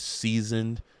somebody who is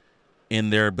seasoned in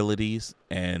their abilities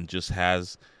and just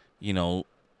has, you know,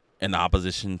 an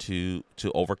opposition to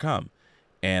overcome.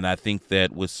 And I think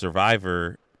that with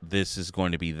Survivor, this is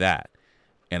going to be that.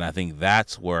 And I think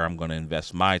that's where I'm going to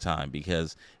invest my time,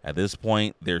 because at this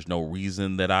point, there's no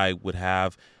reason that I would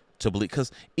have to believe.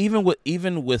 Because even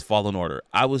with Fallen Order,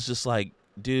 I was just like,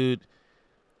 dude,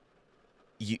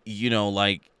 you know,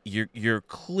 like, you're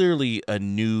clearly a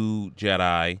new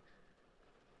Jedi.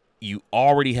 You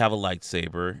already have a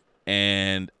lightsaber,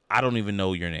 and I don't even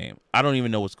know your name. I don't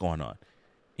even know what's going on.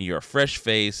 And you're a fresh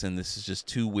face, and this is just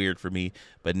too weird for me.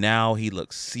 But now he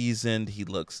looks seasoned. He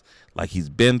looks like he's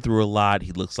been through a lot.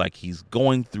 He looks like he's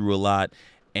going through a lot.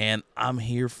 And I'm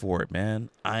here for it,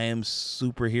 man. I am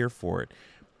super here for it.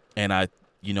 And I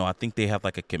think they have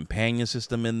like a companion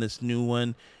system in this new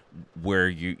one where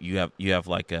you have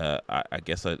like I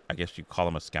guess you call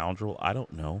him a scoundrel. I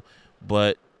don't know.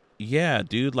 But yeah,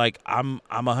 dude, like I'm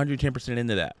 110%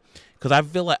 into that. Cuz I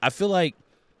feel like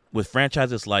with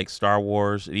franchises like Star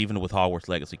Wars, and even with Hogwarts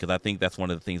Legacy, because I think that's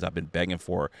one of the things I've been begging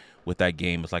for with that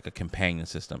game, is like a companion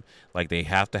system. Like, they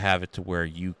have to have it to where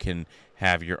you can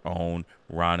have your own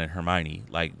Ron and Hermione.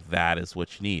 Like, that is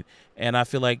what you need. And I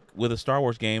feel like with a Star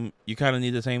Wars game, you kind of need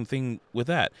the same thing with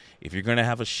that. If you're going to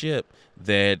have a ship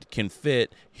that can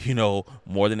fit, you know,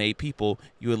 more than 8 people,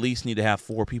 you at least need to have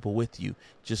 4 people with you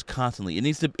just constantly.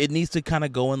 It needs to kind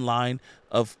of go in line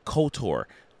of KOTOR.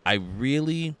 I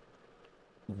really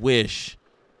wish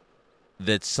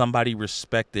that somebody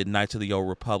respected Knights of the Old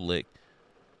Republic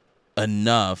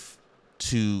enough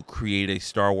to create a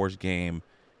Star Wars game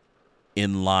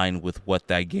in line with what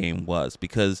that game was,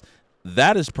 because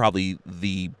that is probably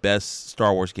the best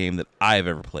Star Wars game that I've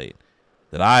ever played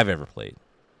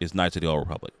is Knights of the Old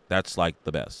Republic. That's like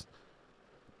the best.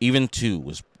 Even 2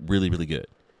 was really, really good.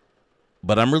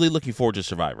 But I'm really looking forward to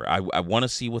Survivor. I want to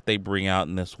see what they bring out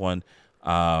in this one.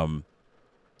 I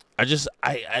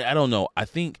don't know. I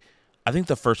think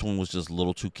the first one was just a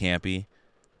little too campy,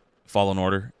 Fallen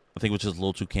Order, I think it was just a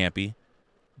little too campy.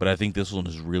 But I think this one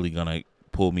is really gonna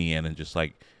pull me in and just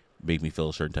like make me feel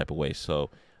a certain type of way. So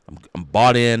I'm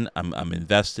bought in. I'm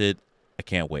invested. I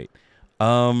can't wait.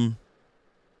 Final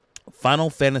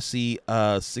Fantasy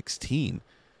 16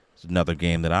 is another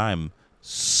game that I'm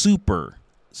super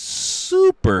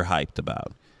hyped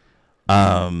about.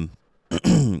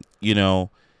 You know,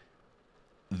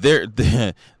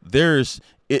 there's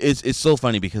it's so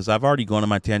funny because I've already gone on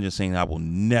my tangent saying I will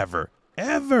never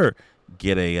ever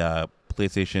get a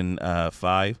PlayStation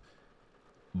 5.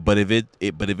 But if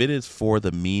it is for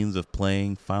the means of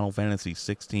playing Final Fantasy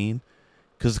 16,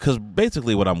 because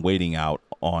basically what I'm waiting out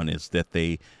on is that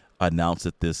they announce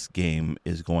that this game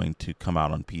is going to come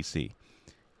out on PC.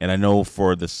 And I know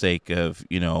for the sake of,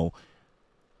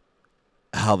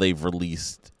 how they've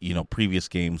released, previous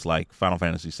games like Final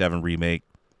Fantasy 7 Remake,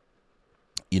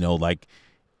 like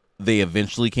they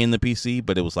eventually came to PC,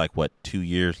 but it was like, what, 2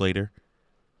 years later?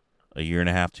 A year and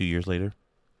a half, 2 years later?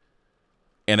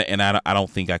 And I don't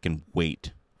think I can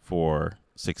wait for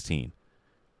 16.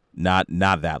 Not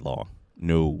that long.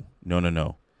 No.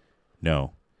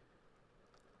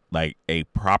 Like a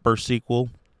proper sequel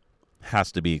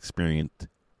has to be experienced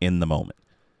in the moment.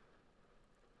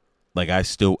 Like I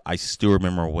still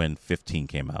remember when 15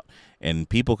 came out. And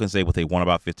people can say what they want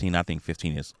about 15. I think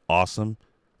 15 is awesome.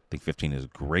 I think 15 is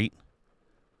great.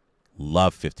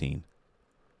 Love 15.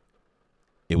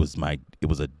 It was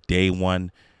a day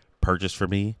one purchase for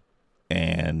me,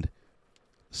 and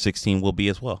 16 will be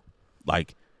as well.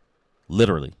 Like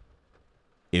literally.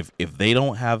 If they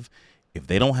don't have a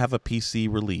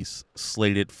PC release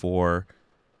slated for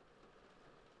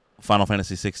Final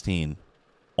Fantasy 16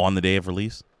 on the day of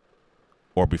release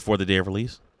or before the day of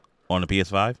release on the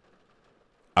PS5,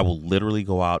 I will literally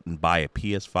go out and buy a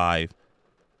PS5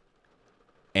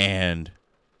 and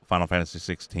Final Fantasy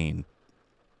 16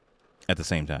 at the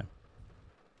same time.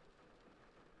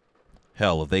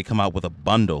 Hell, if they come out with a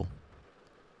bundle,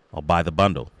 I'll buy the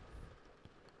bundle.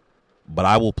 But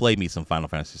I will play me some Final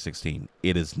Fantasy 16.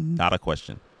 It is not a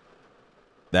question.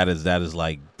 That is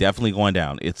like definitely going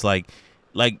down. It's like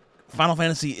Final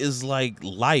Fantasy is like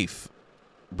life,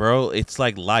 bro. It's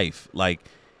like life. Like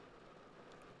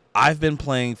I've been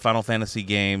playing Final Fantasy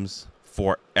games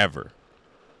forever.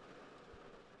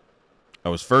 I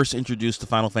was first introduced to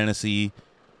Final Fantasy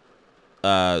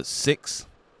 6,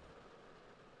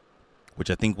 which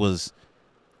I think was,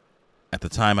 at the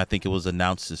time, I think it was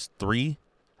announced as 3.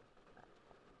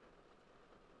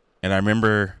 And I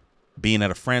remember being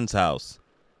at a friend's house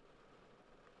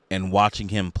and watching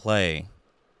him play.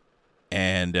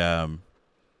 And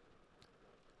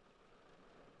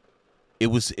it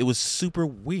was super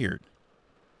weird.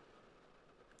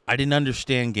 I didn't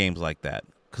understand games like that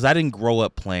because I didn't grow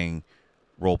up playing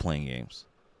role-playing games.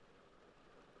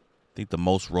 I think the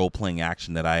most role-playing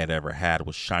action that I had ever had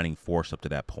was Shining Force up to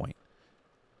that point.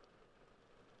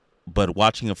 But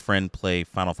watching a friend play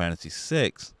Final Fantasy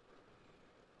VI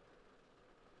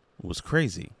was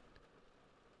crazy.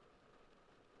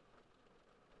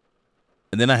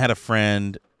 And then I had a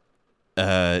friend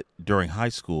during high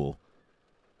school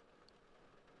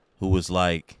who was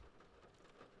like,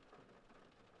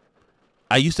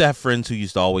 I used to have friends who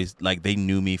used to always, like, they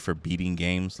knew me for beating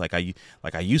games. Like I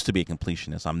used to be a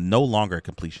completionist. I'm no longer a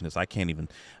completionist. I can't even,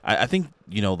 I think,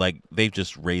 like they've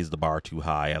just raised the bar too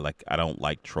high. I don't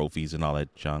like trophies and all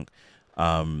that junk.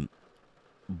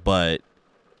 But,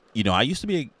 I used to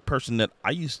be a person that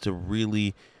I used to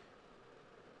really,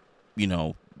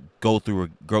 go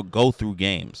through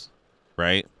games,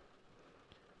 right?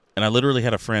 And I literally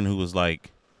had a friend who was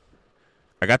like,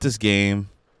 I got this game.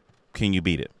 Can you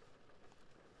beat it?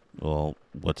 Well,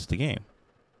 what's the game?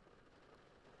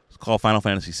 It's called Final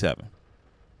Fantasy VII.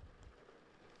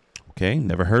 Okay,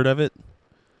 never heard of it.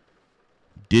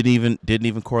 Didn't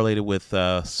even correlate it with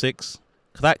 6.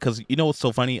 Because you know what's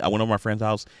so funny? I went over to my friend's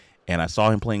house and I saw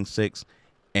him playing 6,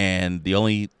 and the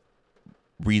only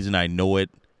reason I know it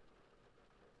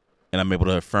and I'm able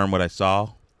to affirm what I saw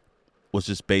was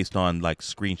just based on like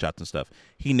screenshots and stuff.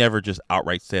 He never just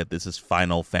outright said this is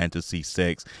Final Fantasy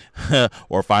 6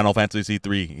 or Final Fantasy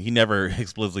 3. He never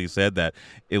explicitly said that.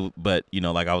 But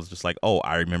like I was just like, oh,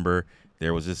 I remember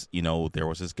there was this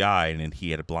guy, and then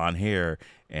he had blonde hair,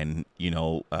 and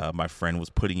my friend was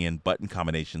putting in button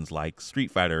combinations like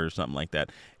Street Fighter or something like that,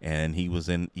 and he was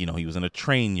in a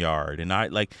train yard, and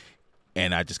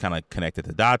I just kind of connected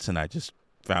the dots, and I just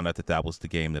found out that was the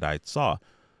game that I saw.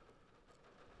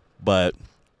 But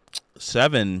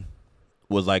 7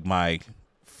 was like my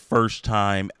first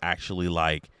time actually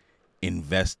like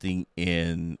investing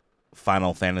in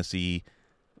Final Fantasy,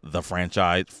 the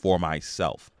franchise, for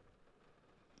myself.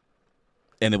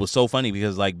 And it was so funny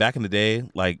because like back in the day,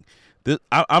 like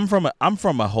I'm from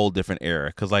a whole different era.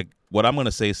 Because like what I'm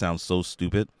gonna say sounds so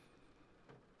stupid,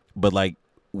 but like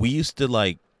we used to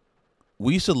like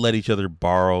we used to let each other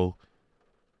borrow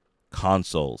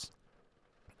consoles,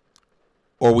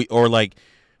 or like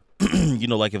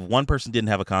like if one person didn't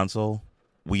have a console,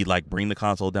 we like bring the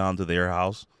console down to their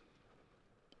house,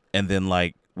 and then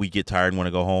like we get tired and want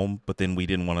to go home, but then we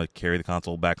didn't want to carry the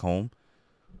console back home.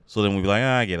 So then we'd be like,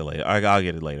 I get it later. I'll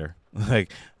get it later.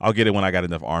 Like I'll get it when I got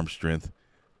enough arm strength,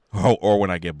 or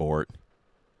when I get bored.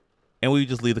 And we would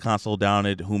just leave the console down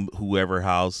at whoever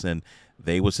house, and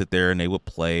they would sit there and they would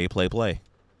play.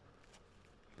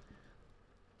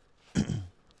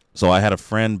 So I had a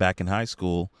friend back in high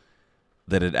school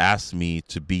that had asked me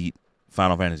to beat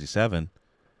Final Fantasy VII.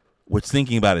 Which,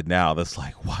 thinking about it now, that's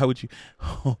like, why would you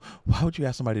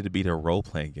ask somebody to beat a role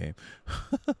playing game?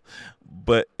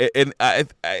 But and I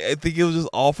think it was just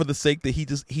all for the sake that he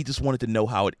just wanted to know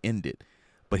how it ended,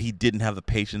 but he didn't have the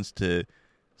patience to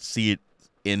see it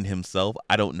in himself.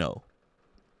 I don't know.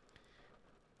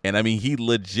 And I mean, he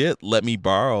legit let me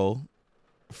borrow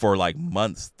for like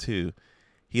months too.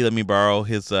 He let me borrow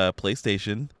his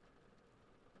PlayStation,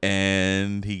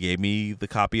 and he gave me the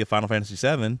copy of Final Fantasy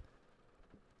VII.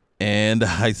 And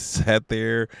I sat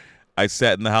there. I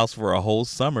sat in the house for a whole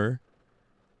summer,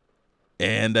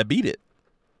 and I beat it.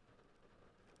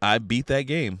 I beat that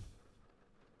game.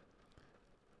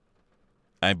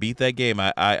 I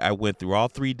went through all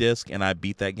 3 discs, and I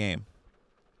beat that game.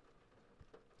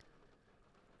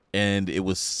 And it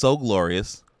was so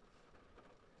glorious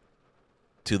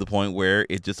to the point where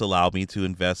it just allowed me to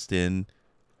invest in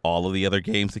all of the other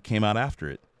games that came out after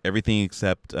it. Everything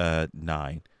except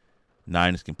 9.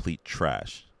 9 is complete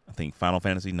trash. I think Final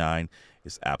Fantasy 9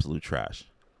 is absolute trash.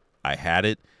 I had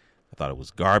it. I thought it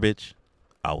was garbage.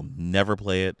 I'll never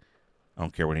play it. I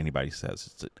don't care what anybody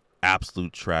says. It's an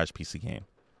absolute trash piece of game.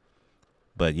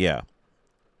 But yeah,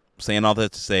 saying all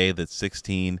that to say that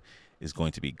 16 is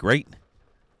going to be great.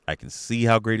 I can see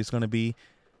how great it's going to be.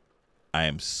 I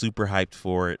am super hyped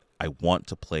for it. I want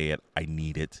to play it. I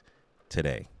need it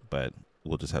today, but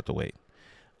we'll just have to wait.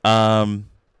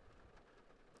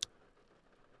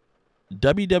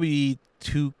 WWE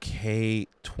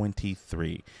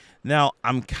 2K23. Now,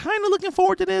 I'm kind of looking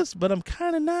forward to this, but I'm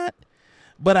kind of not.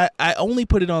 But I only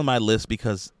put it on my list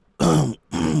because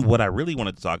what I really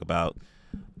wanted to talk about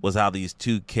was how these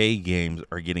 2K games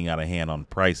are getting out of hand on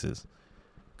prices.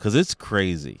 Because it's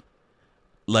crazy.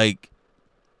 Like,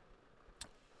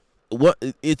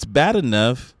 it's bad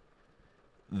enough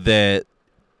that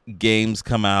games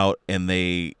come out and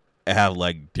they have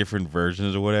like different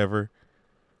versions or whatever.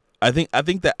 I think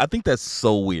that's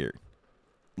so weird.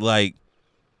 Like,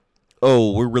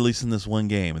 oh, we're releasing this one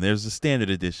game, and there's the standard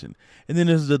edition, and then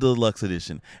there's the deluxe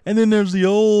edition, and then there's the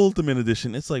ultimate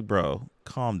edition. It's like, bro,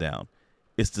 calm down.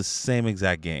 It's the same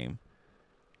exact game.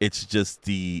 It's just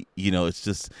it's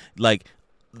just like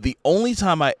the only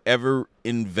time I ever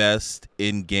invest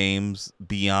in games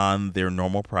beyond their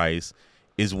normal price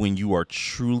is when you are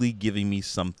truly giving me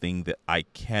something that I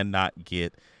cannot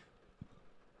get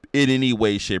in any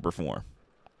way, shape, or form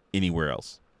anywhere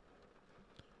else.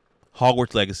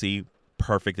 Hogwarts Legacy,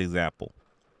 perfect example.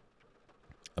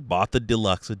 I bought the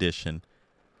deluxe edition.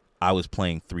 I was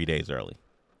playing 3 days early.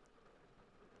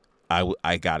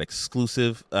 I got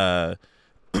exclusive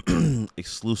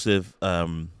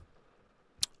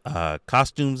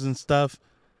costumes and stuff.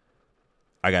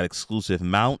 I got exclusive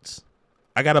mounts.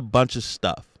 I got a bunch of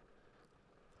stuff.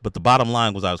 But the bottom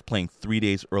line was I was playing 3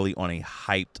 days early on a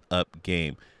hyped up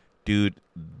game. Dude,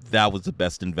 that was the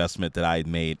best investment that I had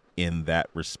made in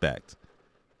that respect.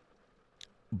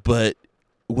 But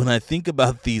when I think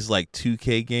about these like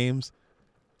 2K games,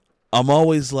 I'm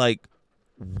always like,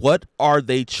 what are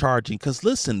they charging? Because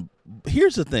listen,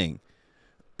 here's the thing.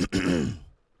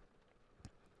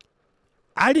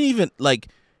 I didn't even like,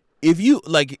 if you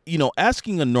like,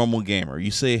 asking a normal gamer, you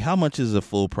say, how much is a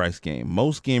full price game?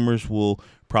 Most gamers will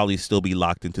probably still be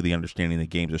locked into the understanding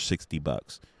that games are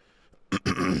 $60.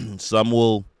 Some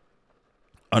will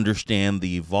understand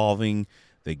the evolving,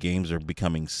 that games are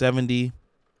becoming 70.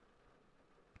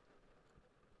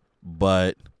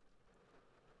 But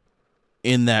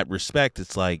in that respect,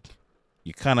 it's like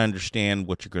you kind of understand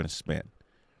what you're going to spend.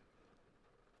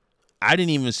 I didn't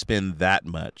even spend that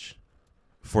much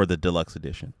for the deluxe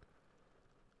edition.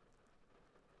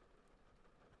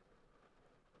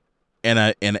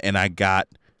 And I got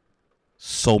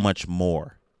so much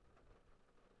more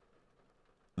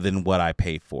than what I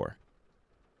paid for.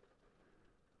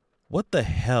 What the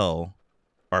hell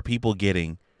are people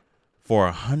getting?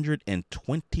 For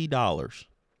 $120,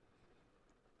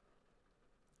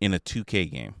 in a 2K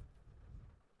game.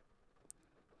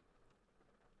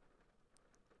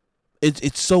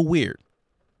 It's so weird.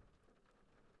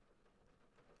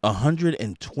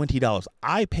 $120.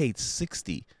 I paid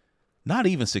 60, not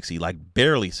even 60, like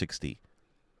barely 60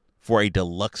 for a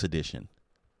deluxe edition.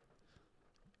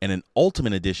 And an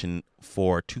ultimate edition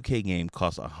for a 2K game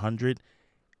costs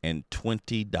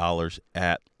 $120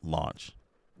 at launch.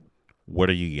 What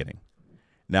are you getting?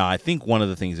 Now, I think one of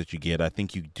the things that you get, I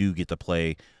think you do get to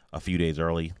play a few days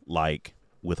early, like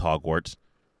with Hogwarts.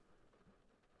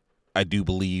 I do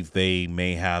believe they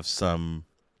may have some,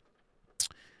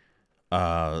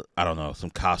 I don't know, some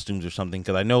costumes or something.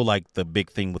 Because I know, like, the big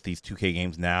thing with these 2K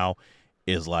games now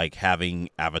is, like, having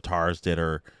avatars that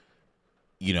are,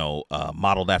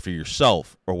 modeled after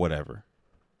yourself or whatever.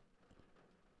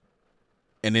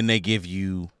 And then they give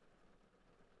you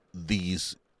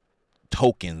these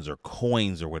tokens or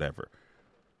coins or whatever,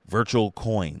 virtual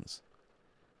coins.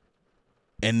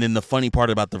 And then the funny part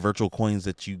about the virtual coins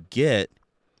that you get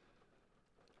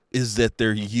is that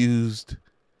they're used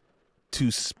to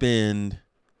spend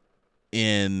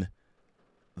in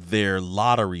their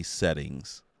lottery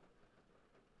settings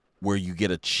where you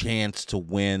get a chance to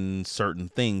win certain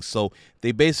things. So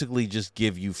they basically just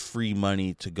give you free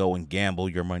money to go and gamble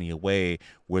your money away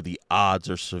where the odds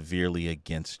are severely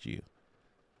against you.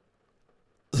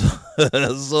 So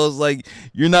it's like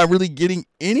you're not really getting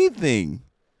anything.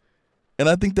 And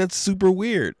I think that's super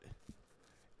weird.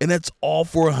 And that's all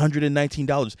for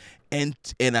 $119.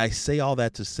 And I say all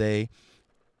that to say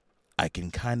I can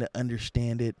kind of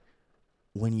understand it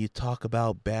when you talk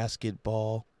about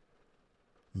basketball.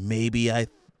 Maybe I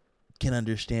can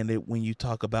understand it when you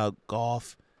talk about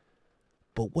golf.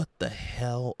 But what the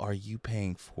hell are you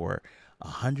paying for?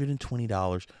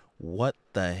 $120. What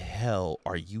the hell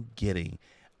are you getting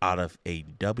out of a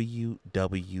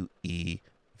WWE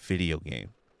video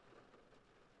game?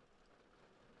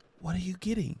 What are you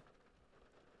getting?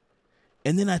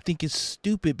 And then I think it's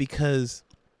stupid because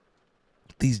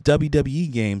these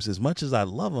WWE games, as much as I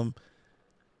love them,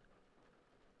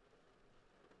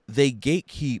 they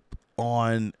gatekeep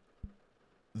on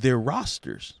their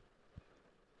rosters.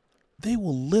 They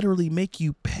will literally make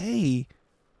you pay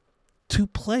to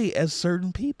play as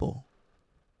certain people,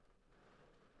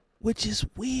 which is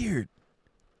weird.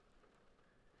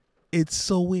 It's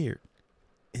so weird.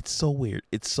 It's so weird.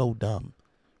 It's so dumb.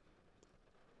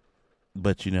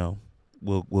 But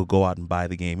we'll go out and buy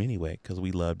the game anyway because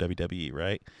we love WWE,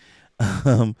 right?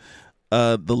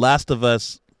 The Last of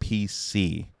Us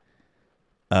PC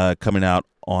coming out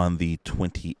on the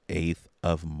 28th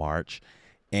of March,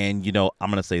 and I'm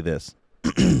gonna say this: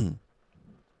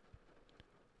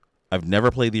 I've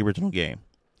never played the original game.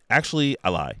 Actually, I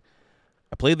lie.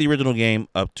 I played the original game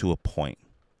up to a point,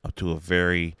 up to a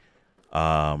very,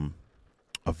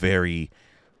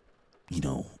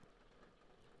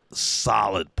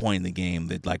 solid point in the game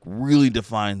that like really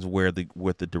defines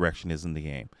what the direction is in the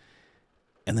game.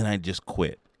 And then I just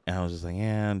quit. And I was just like,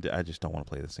 I just don't want to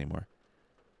play this anymore.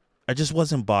 I just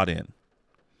wasn't bought in.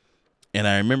 And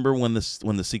I remember when the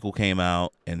sequel came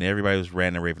out and everybody was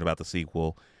ranting and raving about the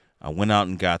sequel, I went out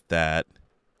and got that,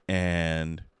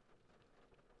 and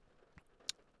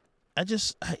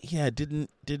it didn't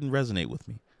resonate with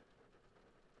me.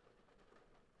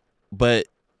 But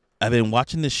I've been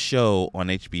watching this show on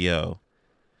HBO,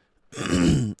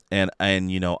 and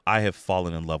I have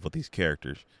fallen in love with these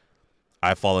characters.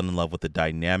 I've fallen in love with the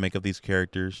dynamic of these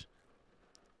characters.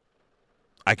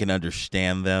 I can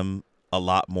understand them a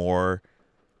lot more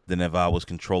than if I was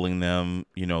controlling them,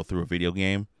 through a video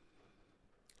game.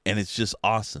 And it's just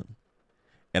awesome.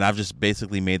 And I've just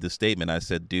basically made the statement. I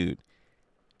said, dude,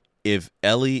 if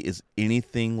Ellie is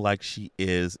anything like she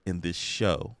is in this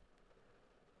show,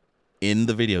 in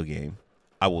the video game,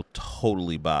 I will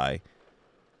totally buy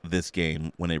this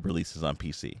game when it releases on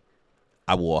PC.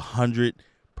 I will 100%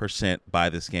 buy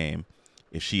this game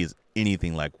if she is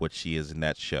anything like what she is in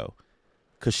that show.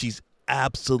 Because she's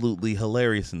absolutely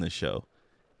hilarious in the show.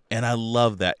 And I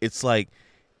love that. It's like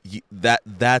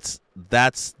that's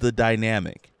the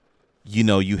dynamic.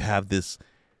 You have this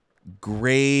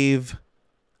grave,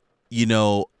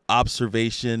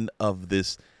 observation of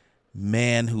this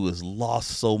man who has lost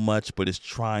so much but is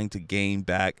trying to gain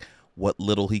back what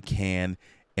little he can.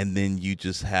 And then you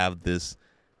just have this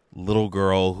little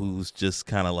girl who's just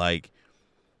kind of like,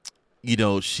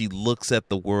 she looks at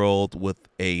the world with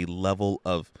a level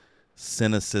of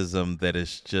cynicism that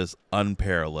is just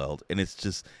unparalleled. And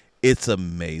it's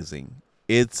amazing.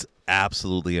 It's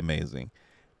absolutely amazing.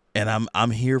 And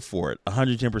I'm here for it.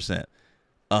 110%.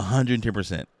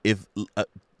 110%. If,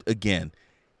 again,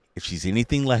 If she's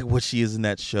anything like what she is in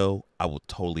that show, I will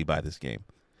totally buy this game.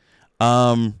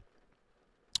 Um,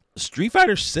 Street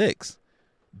Fighter 6,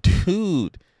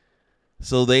 dude.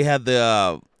 So they had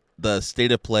the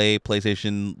state of play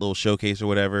PlayStation little showcase or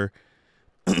whatever,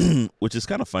 which is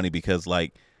kind of funny because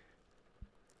like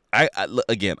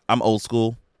again, I'm old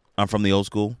school. I'm from the old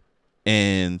school,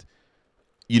 and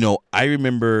I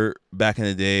remember back in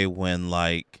the day when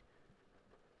like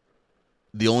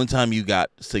the only time you got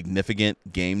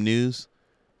significant game news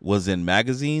was in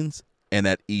magazines and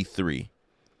at E3.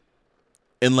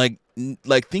 And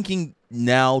like thinking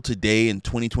now today in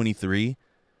 2023,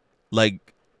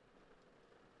 like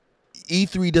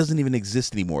E3 doesn't even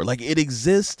exist anymore. Like it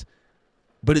exists,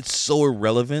 but it's so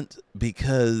irrelevant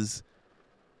because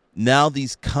now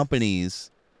these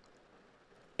companies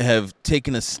have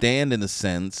taken a stand in a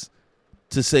sense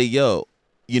to say, yo,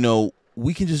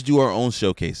 we can just do our own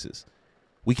showcases.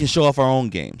 We can show off our own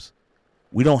games.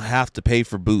 We don't have to pay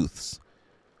for booths.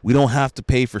 We don't have to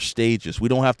pay for stages. We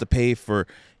don't have to pay for,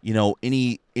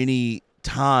 any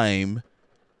time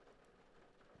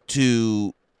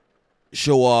to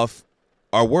show off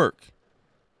our work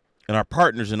and our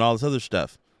partners and all this other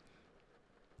stuff.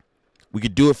 We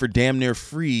could do it for damn near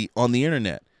free on the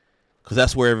internet because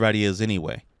that's where everybody is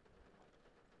anyway.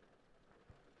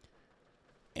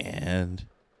 And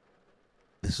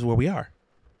this is where we are.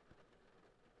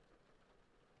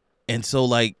 And so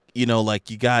like you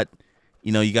got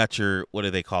your, what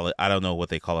do they call it? I don't know what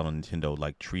they call it on Nintendo,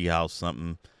 like Treehouse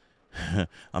something.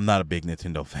 I'm not a big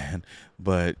Nintendo fan,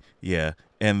 but yeah.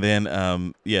 And then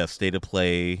State of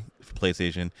Play for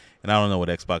PlayStation, and I don't know what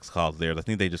Xbox calls theirs. I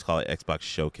think they just call it Xbox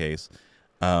Showcase.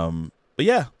 But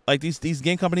yeah, like these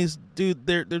game companies, dude,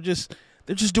 they're just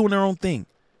doing their own thing.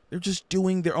 They're just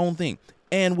doing their own thing.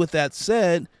 And with that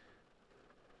said,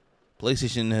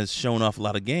 PlayStation has shown off a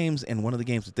lot of games, and one of the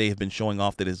games that they have been showing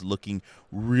off that is looking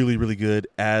really, really good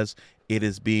as it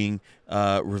is being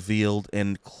revealed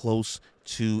and close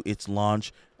to its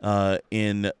launch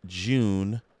in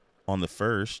June on the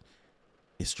 1st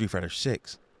is Street Fighter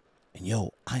 6. And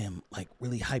yo, I am like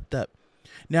really hyped up.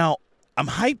 Now, I'm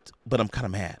hyped, but I'm kind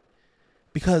of mad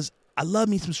because I love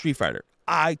me some Street Fighter.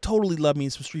 I totally love me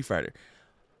some Street Fighter.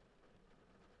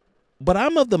 But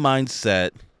I'm of the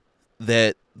mindset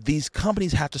that these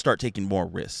companies have to start taking more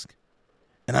risk.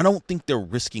 And I don't think they're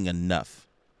risking enough.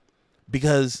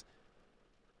 Because,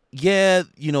 they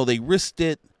risked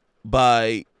it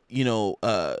by,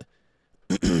 I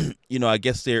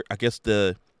guess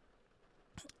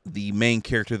the main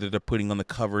character that they're putting on the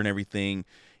cover and everything.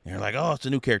 And you're like, oh, it's a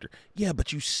new character. Yeah,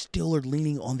 but you still are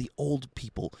leaning on the old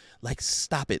people. Like,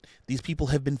 stop it. These people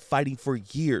have been fighting for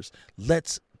years.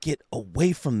 Let's get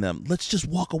away from them. Let's just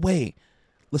walk away.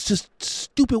 Let's just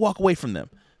stupid walk away from them.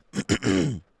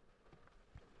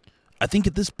 I think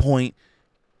at this point,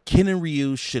 Ken and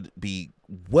Ryu should be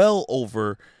well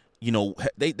over,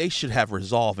 they should have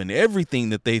resolve in everything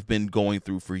that they've been going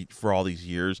through for all these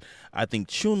years. I think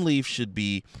Chun-Li should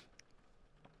be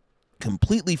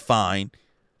completely fine.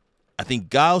 I think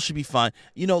Guile should be fine.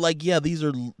 These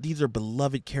are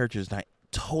beloved characters, and I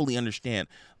totally understand.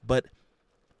 But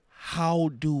how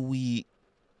do we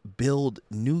build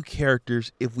new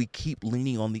characters if we keep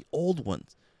leaning on the old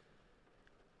ones?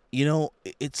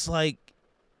 It's like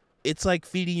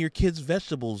feeding your kids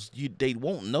vegetables. They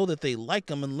won't know that they like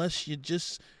them unless you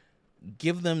just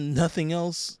give them nothing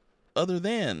else other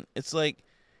than. It's like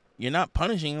you're not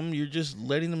punishing them. You're just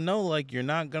letting them know like you're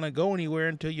not going to go anywhere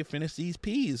until you finish these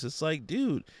peas. It's like,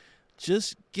 dude,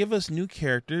 just give us new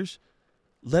characters.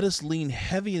 Let us lean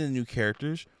heavy into new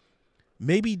characters.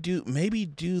 Maybe do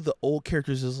the old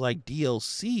characters as like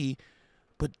DLC,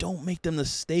 but don't make them the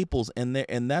staples. And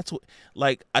that's what,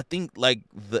 like, I think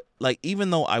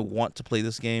even though I want to play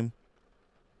this game,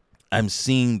 I'm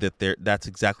seeing that that's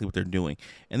exactly what they're doing.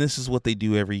 And this is what they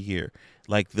do every year.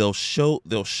 Like they'll show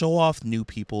off new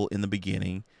people in the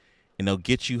beginning, and they'll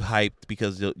get you hyped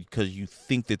because you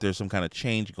think that there's some kind of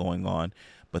change going on.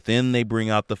 But then they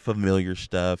bring out the familiar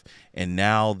stuff, and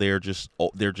now they're just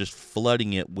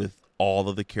flooding it with all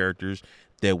of the characters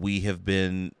that we have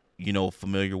been,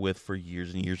 familiar with for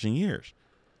years and years and years.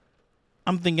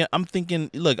 I'm thinking,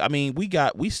 look, I mean, we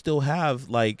still have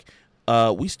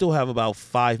about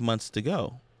 5 months to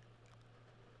go.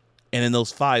 And in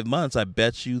those 5 months, I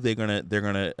bet you they're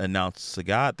gonna announce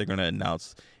Sagat, they're gonna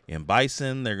announce M.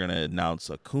 Bison, they're gonna announce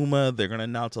Akuma, they're gonna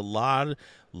announce a lot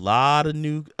of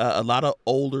new, a lot of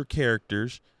older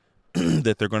characters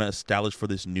that they're gonna establish for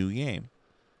this new game.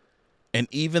 And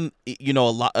even a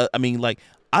lot. I mean, like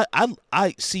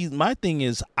I see. My thing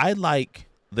is, I like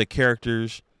the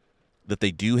characters that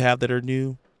they do have that are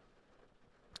new.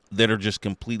 that are just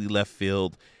completely left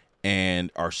field and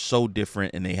are so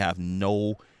different, and they have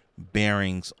no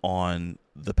bearings on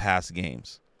the past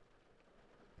games.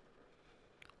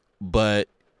 But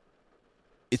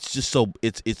it's just so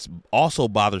it's also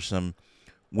bothersome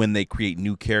when they create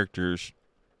new characters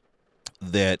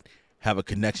that have a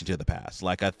connection to the past.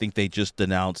 Like, I think they just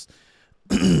announced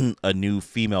a new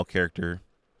female character,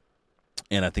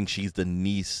 and I think she's the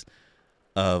niece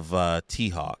of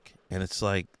T-Hawk. And it's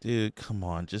like, dude, come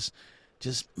on, just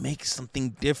make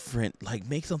something different. Like,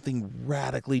 make something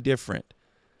radically different.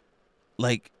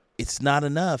 Like, it's not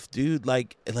enough, dude.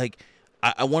 Like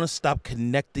I want to stop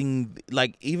connecting.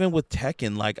 Like, even with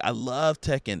Tekken, like, I love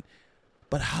Tekken,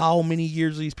 but how many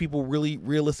years are these people really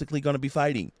realistically going to be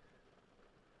fighting?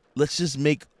 Let's just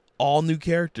make all new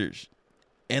characters.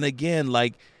 And again,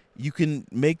 like, you can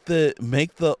make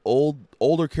the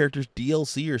older characters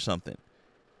DLC or something,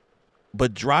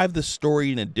 but drive the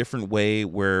story in a different way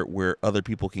where other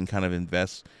people can kind of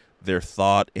invest their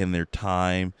thought and their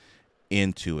time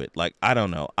into it. Like, I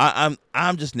don't know. I'm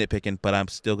just nitpicking, but I'm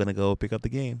still gonna go pick up the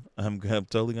game. I'm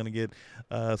totally gonna get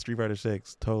Street Fighter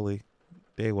 6. Totally,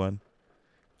 day one.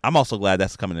 I'm also glad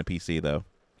that's coming to PC though,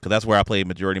 because that's where I play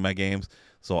majority of my games.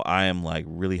 So I am like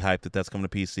really hyped that that's coming to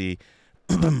PC.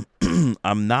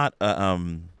 I'm not a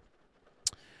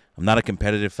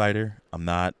competitive fighter. I'm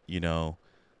not,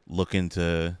 looking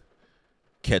to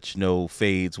catch no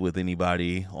fades with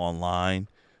anybody online.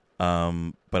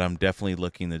 But I'm definitely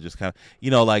looking to just kind of,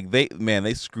 like,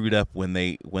 they screwed up when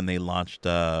they launched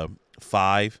 5,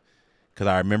 because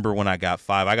I remember when I got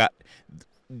 5,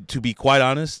 to be quite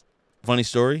honest, funny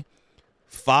story,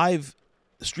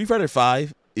 Street Fighter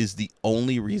 5 is the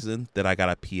only reason that I got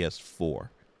a PS4.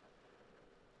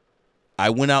 I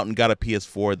went out and got a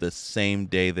PS4 the same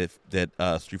day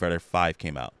that Street Fighter 5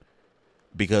 came out,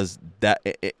 because that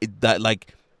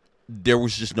there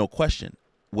was just no question.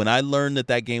 When I learned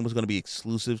that game was going to be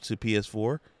exclusive to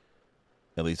PS4,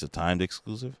 at least a timed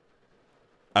exclusive,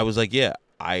 I was like, yeah,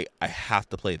 I have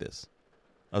to play this.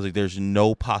 I was like, there's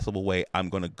no possible way I'm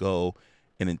going to go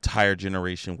an entire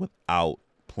generation without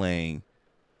playing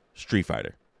Street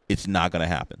Fighter. It's not going to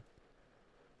happen.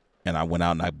 And I went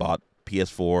out and I bought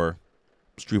PS4,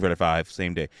 Street Fighter 5,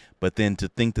 same day. But then to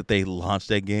think that they launched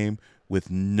that game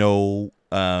with no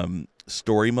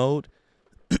story mode,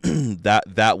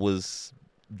 that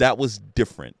was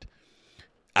different.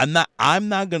 I'm not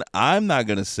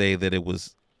gonna say that it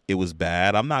was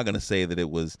bad. I'm not gonna say that it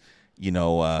was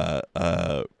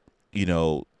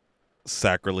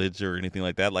sacrilege or anything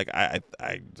like that. Like, I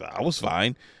was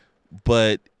fine,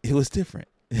 but it was different.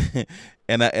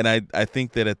 and I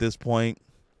think that at this point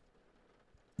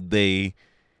they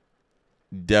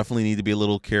definitely need to be a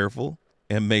little careful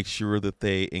and make sure that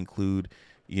they include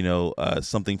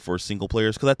something for single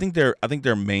players, because I think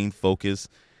their main focus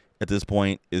at this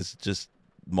point is just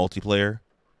multiplayer.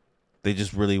 They're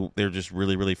just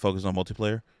really focused on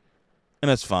multiplayer, and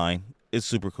that's fine. It's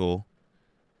super cool,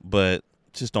 but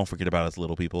just don't forget about us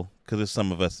little people, because there's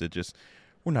some of us that just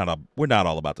we're not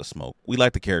all about the smoke. We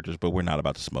like the characters, but we're not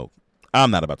about to smoke.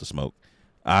 I'm not about to smoke.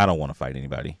 I don't want to fight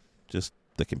anybody. Just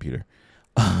the computer.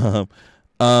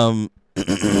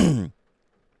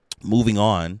 Moving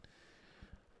on.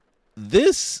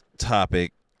 This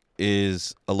topic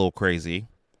is a little crazy.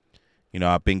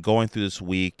 I've been going through this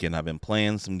week and I've been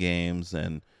playing some games,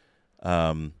 and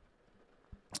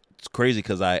it's crazy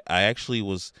because I actually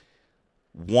was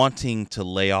wanting to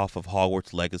lay off of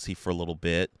Hogwarts Legacy for a little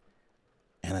bit,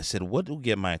 and I said, what will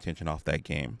get my attention off that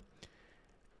game?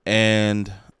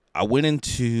 And I went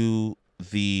into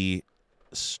the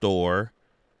store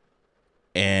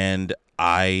and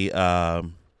I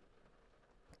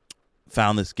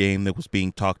found this game that was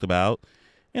being talked about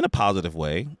in a positive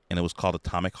way, and it was called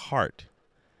Atomic Heart.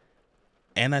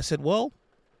 And I said, well,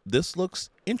 this looks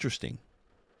interesting.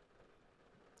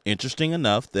 Interesting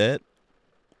enough that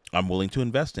I'm willing to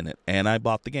invest in it. And I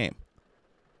bought the game.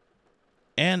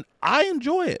 And I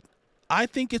enjoy it. I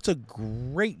think it's a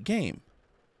great game.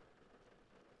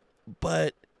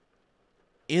 But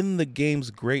in the game's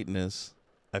greatness,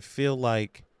 I feel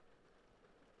like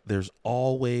there's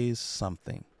always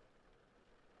something.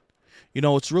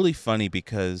 It's really funny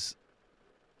because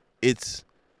it's,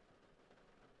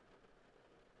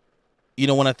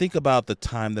 when I think about the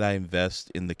time that I invest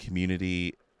in the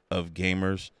community of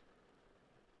gamers,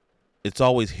 it's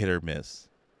always hit or miss.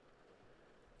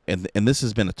 And this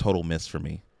has been a total miss for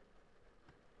me.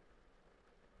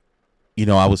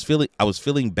 I was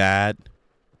feeling bad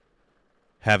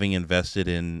having invested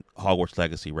in Hogwarts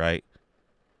Legacy, right?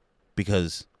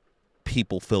 Because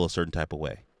people feel a certain type of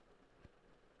way.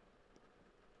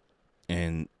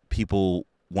 And people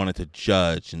wanted to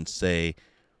judge and say,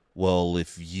 well,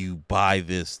 if you buy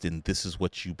this, then this is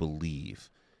what you believe,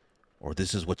 or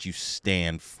this is what you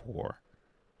stand for,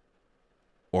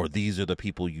 or these are the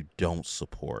people you don't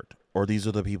support, or these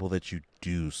are the people that you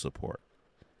do support.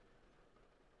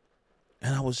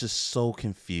 And I was just so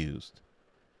confused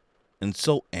and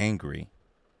so angry.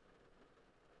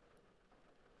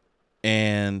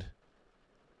 And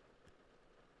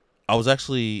I was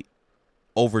actually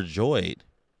overjoyed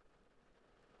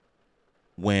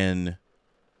when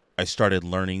I started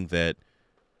learning that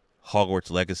Hogwarts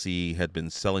Legacy had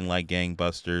been selling like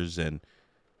gangbusters, and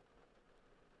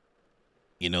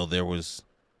there was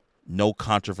no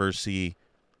controversy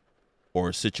or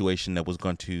a situation that was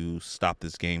going to stop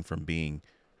this game from being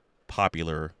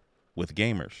popular with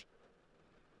gamers.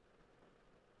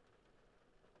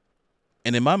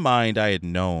 And in my mind, I had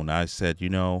known. I said,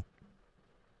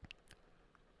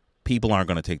 people aren't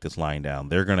going to take this line down.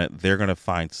 They're gonna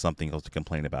find something else to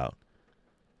complain about,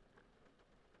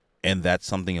 and that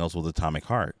something else was Atomic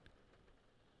Heart.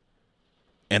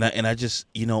 And I just,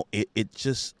 it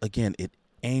just, again, it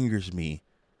angers me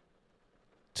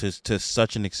to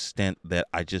such an extent that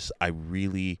I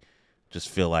really just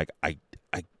feel like I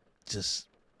just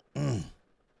want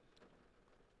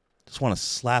to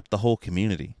slap the whole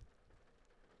community,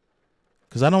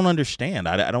 because I don't understand.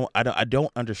 I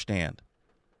don't understand.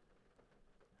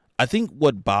 I think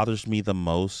what bothers me the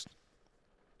most,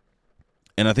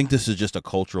 and I think this is just a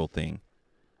cultural thing,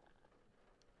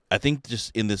 I think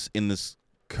just in this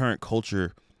current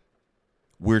culture,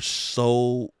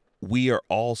 we are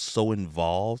all so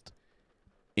involved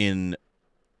in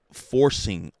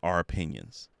forcing our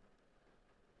opinions.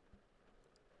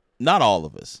 Not all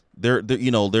of us. There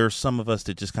are some of us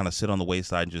that just kind of sit on the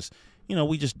wayside and just,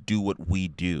 we just do what we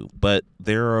do. But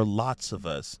there are lots of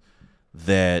us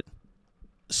that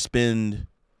spend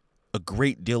a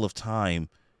great deal of time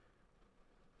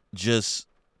just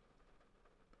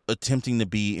attempting to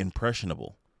be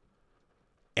impressionable.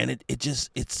 And it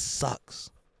sucks.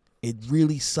 It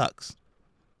really sucks.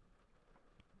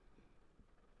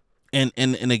 And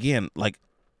again, like,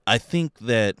 I think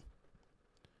that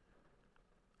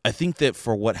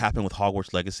for what happened with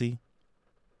Hogwarts Legacy,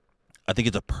 I think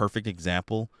it's a perfect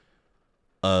example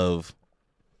of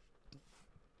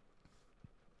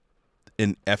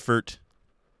an effort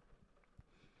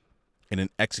and an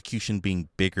execution being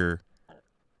bigger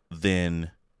than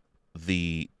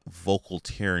the vocal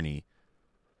tyranny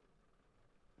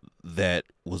that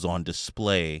was on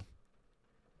display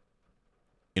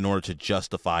in order to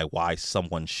justify why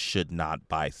someone should not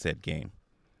buy said game.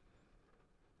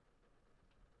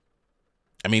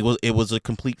 I mean, it was a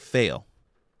complete fail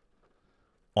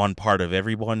on part of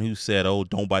everyone who said, "Oh,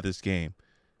 don't buy this game."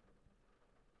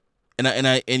 And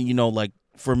like,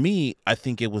 for me, I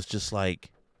think it was just like,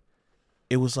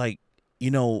 we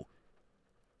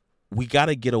got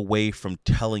to get away from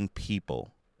telling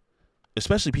people,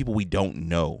 especially people we don't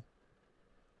know,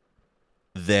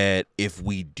 that if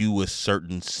we do a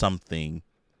certain something,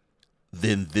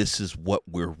 then this is what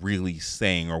we're really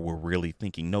saying or we're really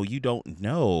thinking. No, you don't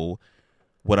know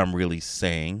what I'm really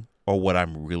saying or what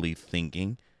I'm really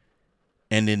thinking.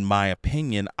 And in my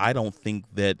opinion, I don't think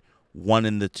that one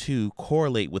and the two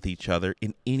correlate with each other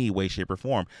in any way, shape, or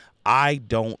form. I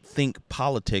don't think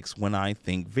politics when I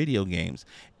think video games.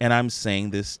 And I'm saying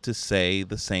this to say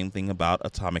the same thing about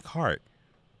Atomic Heart.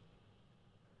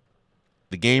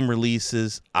 The game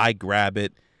releases, I grab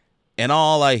it, and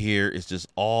all I hear is just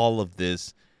all of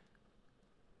this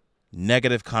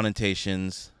negative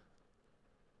connotations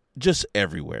just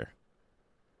everywhere.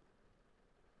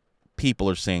 People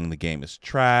are saying the game is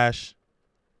trash.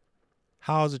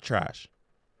 How is it trash?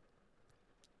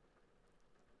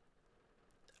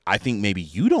 I think maybe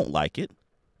you don't like it.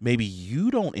 Maybe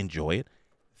you don't enjoy it.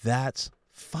 That's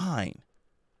fine.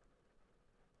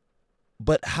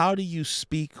 But how do you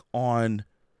speak on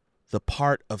the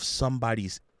part of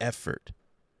somebody's effort,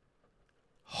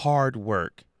 hard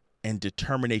work, and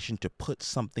determination to put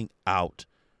something out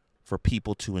for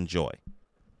people to enjoy?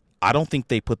 I don't think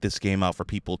they put this game out for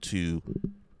people to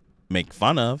make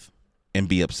fun of and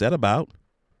be upset about.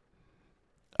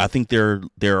 I think there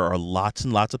are lots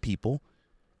and lots of people,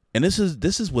 and this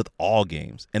is with all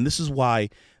games, and this is why,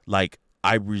 like,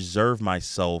 I reserve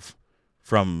myself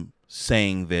from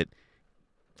saying that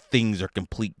things are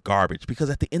complete garbage, because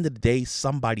at the end of the day,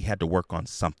 somebody had to work on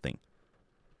something.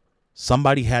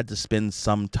 Somebody had to spend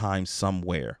some time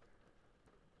somewhere.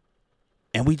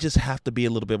 And we just have to be a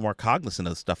little bit more cognizant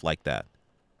of stuff like that.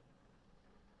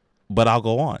 But I'll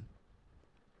go on.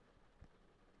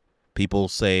 People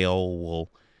say, oh, well,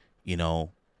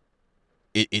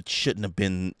 it shouldn't have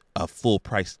been a full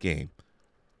price game.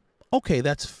 Okay,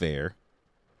 that's fair.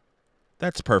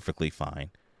 That's perfectly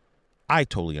fine. I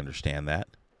totally understand that.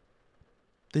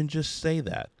 Then just say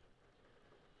that.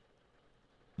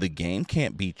 The game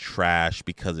can't be trash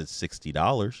because it's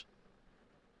 $60.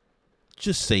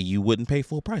 Just say you wouldn't pay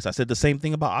full price. I said the same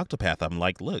thing about Octopath. I'm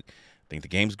like, look, I think the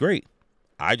game's great.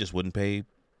 I just wouldn't pay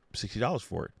 $60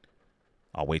 for it.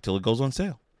 I'll wait till it goes on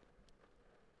sale.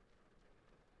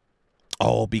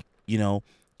 Oh,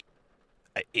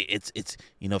 it's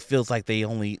feels like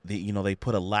they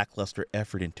put a lackluster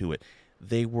effort into it.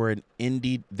 They're an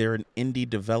indie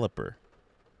developer.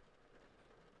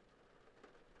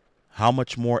 How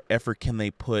much more effort can they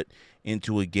put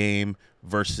into a game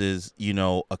versus,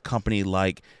 a company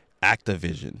like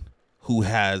Activision, who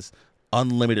has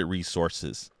unlimited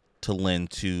resources to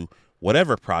lend to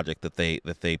whatever project that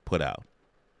they put out?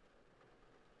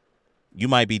 You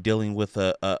might be dealing with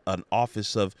an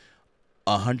office of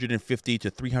 150 to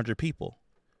 300 people,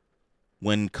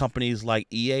 when companies like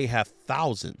EA have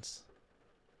thousands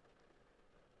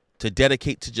to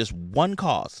dedicate to just one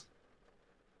cause.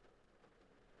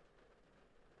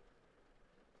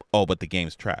 Oh, but the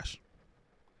game's trash.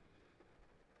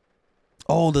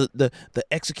 Oh, the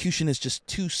execution is just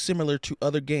too similar to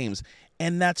other games.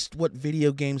 And that's what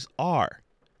video games are.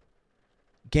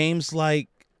 Games like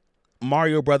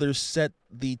Mario Brothers set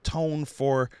the tone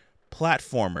for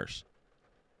platformers.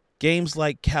 Games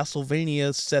like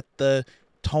Castlevania set the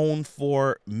tone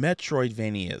for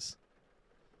Metroidvanias.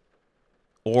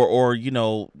 Or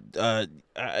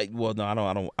I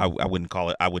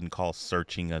wouldn't call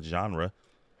searching a genre,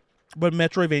 but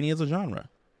Metroidvania is a genre.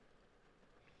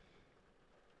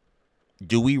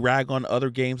 Do we rag on other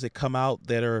games that come out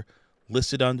that are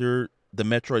listed under the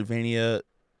Metroidvania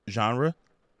genre?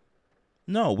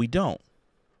 No, we don't.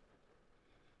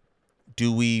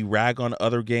 Do we rag on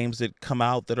other games that come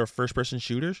out that are first-person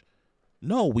shooters?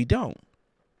 No, we don't.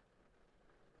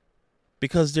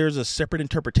 Because there's a separate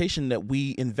interpretation that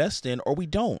we invest in or we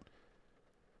don't.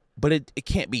 But it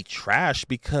can't be trash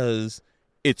because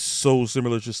it's so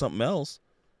similar to something else.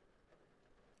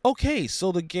 Okay,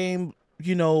 so the game,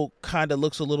 kind of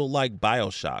looks a little like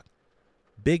BioShock.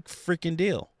 Big freaking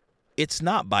deal. It's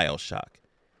not BioShock.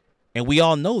 And we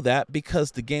all know that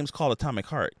because the game's called Atomic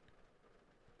Heart.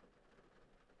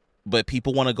 But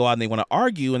people want to go out and they want to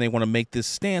argue and they want to make this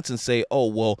stance and say, oh,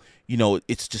 well,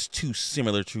 it's just too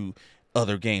similar to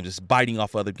other games. It's biting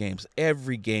off other games.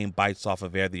 Every game bites off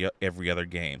of every other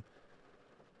game.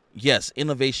 Yes,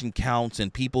 innovation counts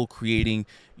and people creating,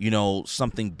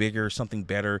 something bigger, something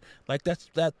better. Like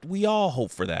that we all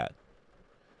hope for that.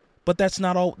 But that's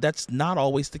not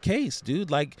always the case, dude.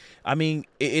 Like, I mean,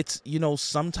 it's,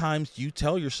 sometimes you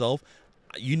tell yourself,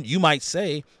 you might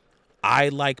say, I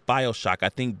like BioShock. I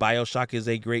think BioShock is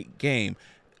a great game.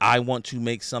 I want to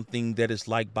make something that is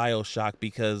like BioShock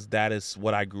because that is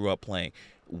what I grew up playing.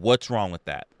 What's wrong with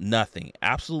that? Nothing.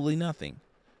 Absolutely nothing.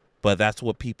 But that's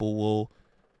what people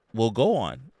will go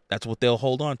on. That's what they'll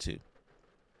hold on to.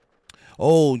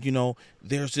 Oh,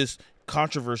 there's this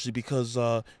controversy because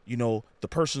the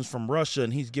person's from Russia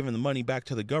and he's giving the money back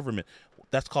to the government.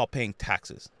 That's called paying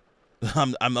taxes.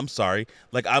 I'm sorry.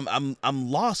 Like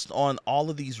I'm lost on all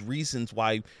of these reasons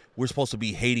why we're supposed to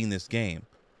be hating this game,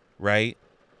 right?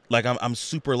 Like I'm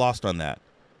super lost on that.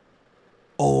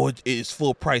 Oh, it's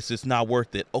full price. It's not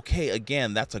worth it. Okay,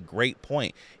 again, that's a great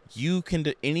point.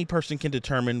 Any person can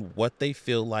determine what they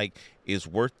feel like is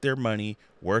worth their money,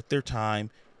 worth their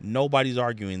time. Nobody's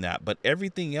arguing that, but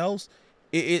everything else,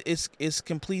 it's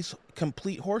complete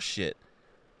horseshit.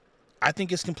 I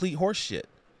think it's complete horseshit.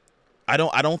 I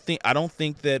don't think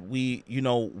that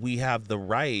we have the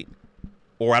right,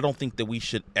 or I don't think that we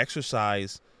should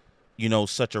exercise,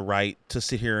 such a right to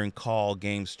sit here and call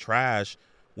games trash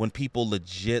when people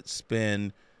legit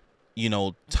spend,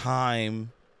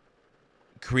 time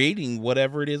creating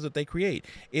whatever it is that they create.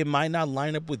 It might not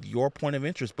line up with your point of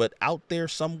interest, but out there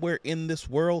somewhere in this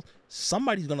world,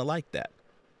 somebody's going to like that.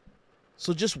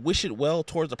 So just wish it well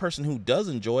towards the person who does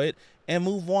enjoy it and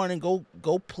move on and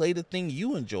go play the thing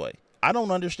you enjoy. I don't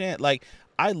understand. Like,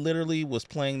 I literally was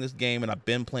playing this game and I've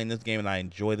been playing this game and I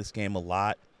enjoy this game a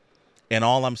lot. And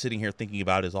all I'm sitting here thinking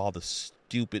about is all the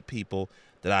stupid people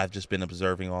that I've just been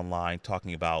observing online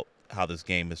talking about how this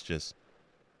game is just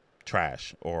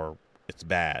trash or it's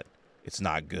bad. It's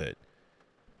not good.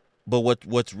 But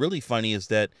what's really funny is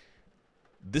that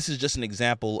this is just an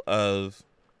example of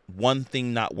one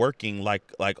thing not working,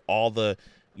 like all the,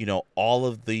 all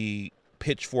of the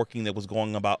pitchforking that was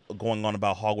going on about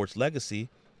Hogwarts Legacy.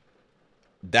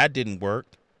 That didn't work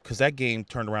because that game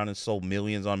turned around and sold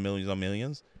millions on millions on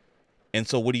millions. And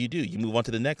so what do? You move on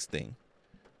to the next thing.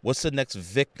 What's the next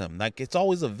victim? Like, it's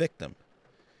always a victim.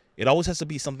 It always has to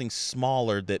be something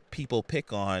smaller that people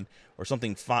pick on, or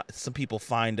something some people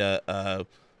find a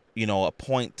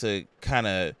point to kind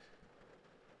of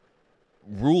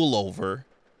rule over,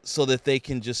 so that they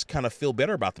can just kind of feel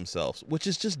better about themselves, which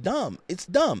is just dumb. It's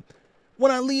dumb.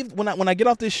 When I get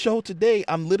off this show today,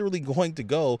 I'm literally going to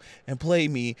go and play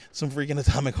me some freaking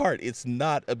Atomic Heart. It's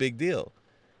not a big deal.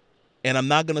 And I'm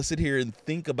not going to sit here and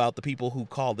think about the people who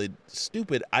called it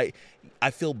stupid. I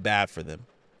feel bad for them,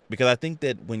 because I think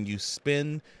that when you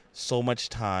spend so much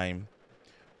time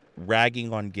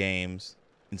ragging on games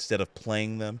instead of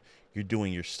playing them, you're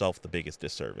doing yourself the biggest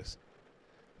disservice.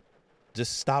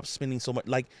 Just stop spending so much.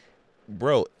 Like,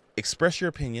 bro, express your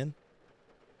opinion,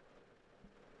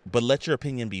 but let your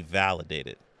opinion be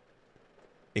validated.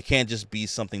 It can't just be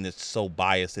something that's so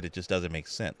biased that it just doesn't make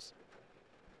sense.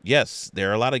 Yes, there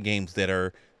are a lot of games that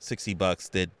are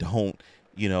 $60 that don't,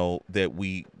 that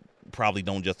we probably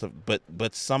don't justify,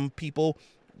 but some people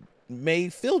may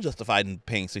feel justified in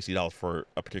paying $60 for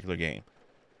a particular game.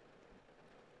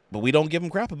 But we don't give them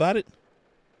crap about it.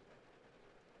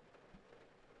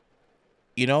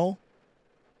 I'm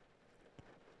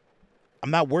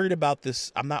not worried about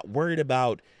this. I'm not worried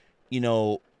about,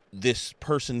 this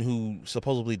person who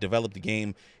supposedly developed the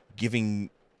game giving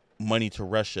money to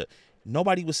Russia.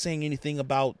 Nobody was saying anything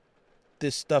about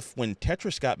this stuff when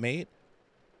Tetris got made.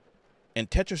 And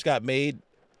Tetris got made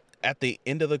at the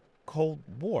end of the Cold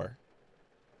War.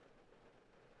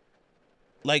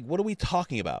 Like, what are we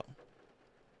talking about?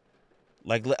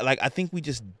 Like I think we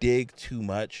just dig too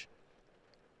much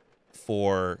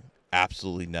for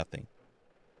absolutely nothing.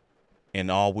 And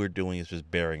all we're doing is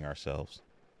just burying ourselves.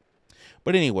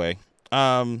 But anyway,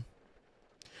 I'm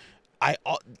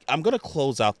going to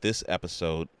close out this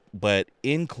episode. But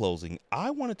in closing,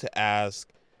 I wanted to ask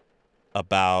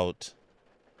about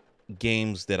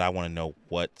games that I want to know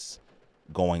what's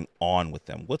going on with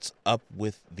them. What's up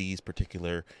with these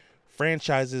particular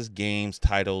franchises, games,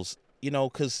 titles,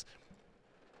 because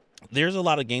there's a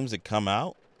lot of games that come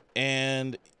out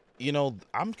and,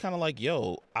 I'm kind of like,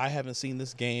 I haven't seen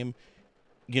this game,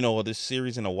 this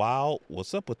series in a while.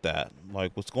 What's up with that?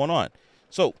 Like, what's going on?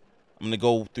 So I'm going to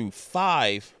go through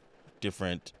 5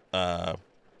 different,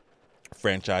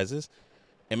 franchises,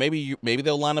 and maybe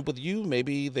they'll line up with you,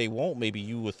 maybe they won't. Maybe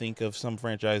you will think of some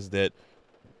franchise that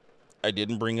I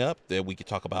didn't bring up that we could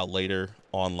talk about later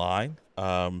online.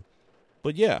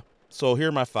 But yeah, so here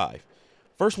are my 5.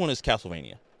 First one is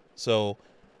Castlevania. So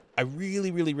I really,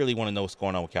 really, really want to know what's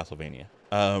going on with Castlevania.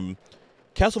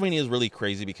 Castlevania is really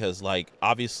crazy because, like,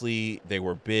 obviously they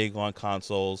were big on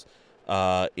consoles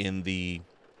in the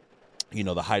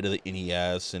the height of the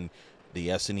NES and the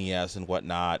SNES and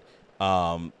whatnot.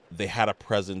 They had a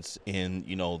presence in,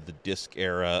 the disc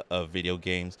era of video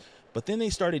games, but then they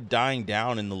started dying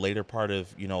down in the later part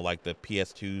of, like the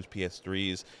PS2s,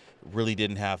 PS3s, really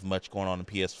didn't have much going on in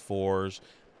PS4s,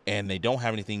 and they don't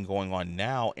have anything going on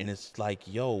now. And it's like,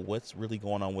 what's really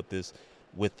going on with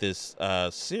this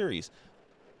series?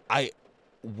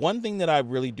 One thing that I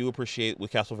really do appreciate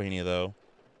with Castlevania, though,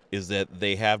 is that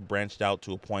they have branched out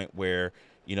to a point where,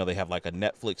 they have like a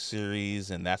Netflix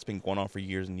series, and that's been going on for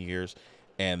years and years,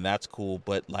 and that's cool.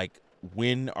 But, like,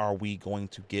 when are we going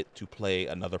to get to play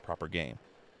another proper game?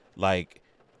 Like,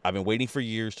 I've been waiting for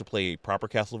years to play a proper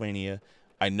Castlevania.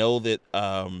 I know that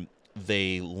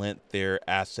they lent their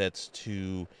assets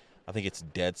to, I think it's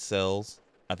Dead Cells.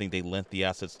 I think they lent the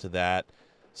assets to that,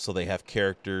 so they have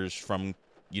characters from,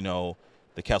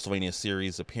 the Castlevania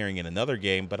series appearing in another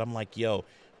game. But I'm like,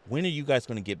 when are you guys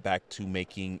going to get back to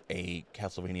making a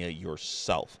Castlevania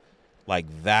yourself? Like,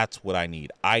 that's what I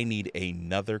need. I need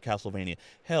another Castlevania.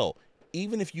 Hell,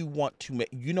 even if you want to make,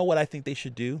 what I think they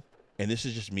should do? And this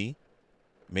is just me.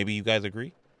 Maybe you guys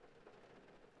agree.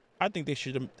 I think they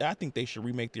should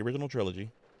remake the original trilogy.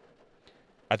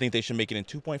 I think they should make it in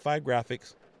 2.5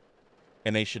 graphics.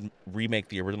 And they should remake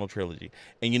the original trilogy.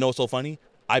 And what's so funny?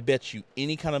 I bet you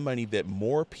any kind of money that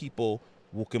more people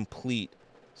will complete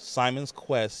Simon's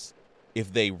Quest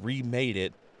if they remade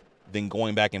it than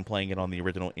going back and playing it on the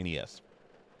original NES.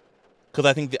 Because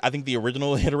I think the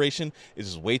original iteration is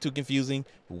just way too confusing,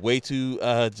 way too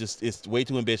it's way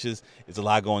too ambitious. It's a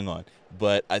lot going on.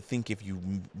 But I think if you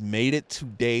made it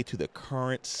today to the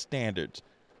current standards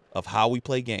of how we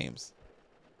play games,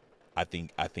 I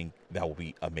think that would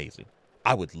be amazing.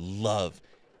 I would love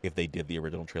if they did the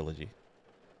original trilogy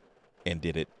and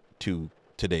did it to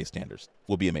today's standards.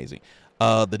 Would be amazing.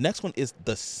 The next one is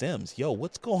The Sims.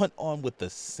 What's going on with The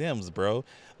Sims, bro?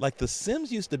 Like, The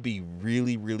Sims used to be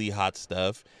really, really hot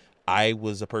stuff. I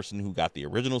was a person who got the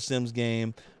original Sims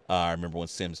game. I remember when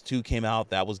Sims 2 came out,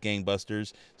 that was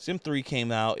gangbusters. Sim 3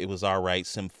 came out, it was all right.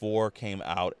 Sim 4 came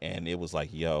out, and it was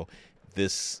like, yo,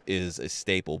 this is a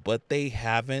staple. But they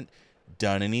haven't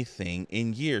done anything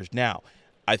in years. Now,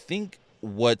 I think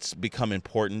what's become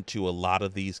important to a lot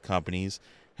of these companies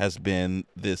has been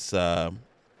this,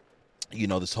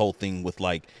 this whole thing with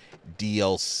like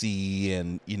DLC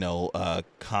and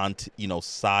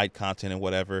side content and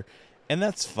whatever, and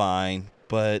that's fine.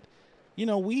 But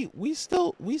we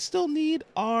still need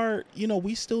our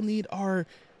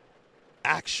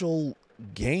actual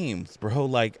games,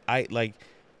 bro.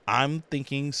 I'm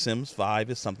thinking Sims 5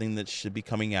 is something that should be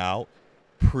coming out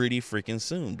pretty freaking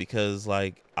soon because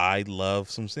like I love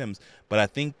some Sims. But I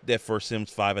think that for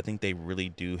Sims 5, I think they really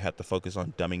do have to focus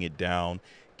on dumbing it down,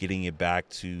 getting it back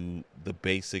to the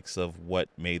basics of what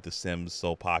made The Sims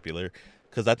so popular.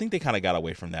 Because I think they kind of got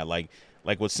away from that. Like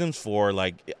with Sims 4,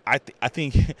 like I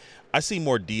think I see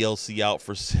more DLC out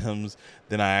for Sims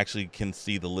than I actually can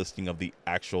see the listing of the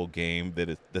actual game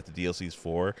that the DLC is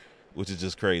for, which is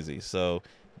just crazy. So,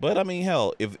 but I mean,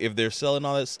 hell, if they're selling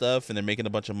all that stuff and they're making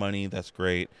a bunch of money, that's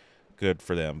great, good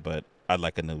for them. But I'd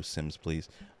like a new Sims, please.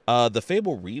 The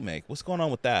Fable remake, what's going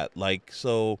on with that? Like,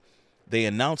 so they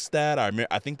announced that.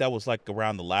 I think that was like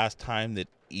around the last time that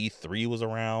E3 was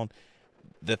around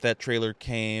that trailer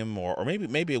came, or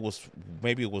maybe it was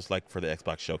like for the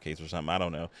Xbox showcase or something. I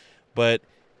don't know, but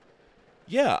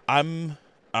yeah, I'm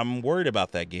worried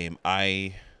about that game.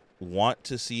 I want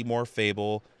to see more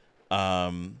Fable.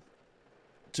 To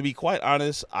be quite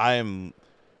honest, I'm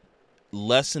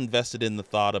less invested in the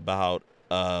thought about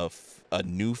a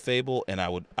new Fable, and I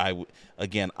would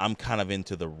again, I'm kind of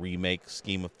into the remake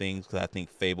scheme of things because I think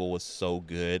Fable was so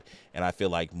good, and I feel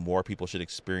like more people should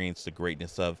experience the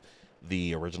greatness of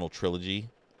the original trilogy,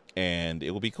 and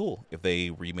it would be cool if they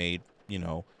remade,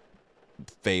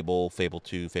 Fable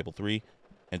 2, Fable 3,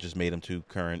 and just made them to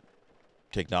current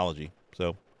technology.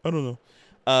 So I don't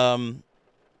know.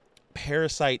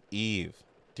 Parasite Eve,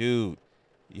 dude,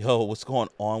 yo, what's going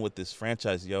on with this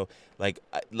franchise, yo? Like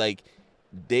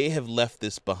they have left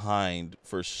this behind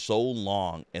for so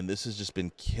long, and this has just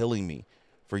been killing me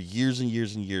for years and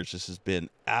years and years. This has been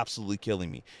absolutely killing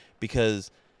me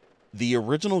because the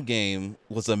original game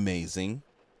was amazing,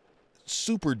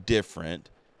 super different.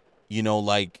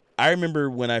 Like I remember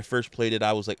when I first played it,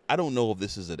 I was like, I don't know if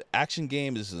this is an action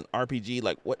game, this is an RPG,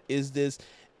 like what is this?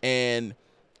 And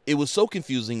it was so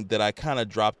confusing that I kind of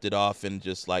dropped it off and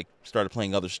just like started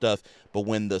playing other stuff. But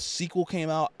when the sequel came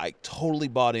out, I totally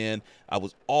bought in. I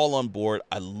was all on board.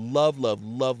 I love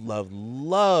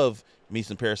me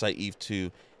some Parasite Eve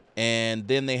 2. And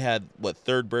then they had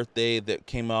Third Birthday that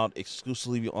came out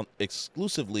exclusively on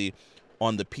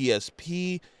the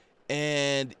PSP.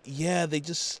 And yeah, they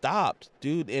just stopped,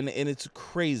 dude. And it's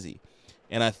crazy.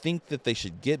 And I think that they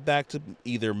should get back to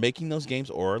either making those games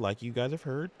or, like you guys have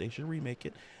heard, they should remake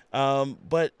it.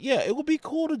 But yeah, it would be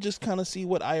cool to just kind of see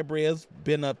what Aya Brea's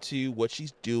been up to, what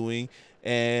she's doing,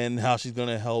 and how she's going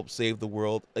to help save the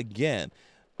world again.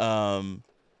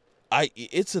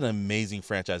 It's an amazing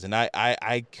franchise, and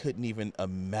I couldn't even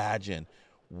imagine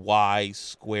why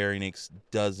Square Enix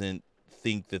doesn't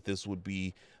think that this would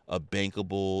be a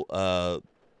bankable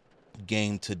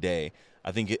game today.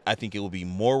 I think it will be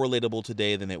more relatable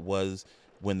today than it was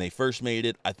when they first made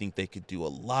it. I think they could do a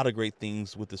lot of great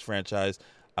things with this franchise.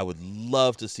 I would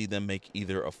love to see them make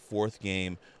either a fourth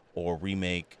game or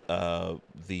remake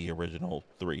the original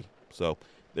 3. So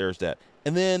there's that.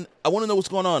 And then I want to know what's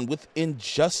going on with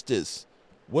Injustice.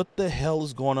 What the hell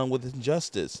is going on with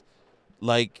Injustice?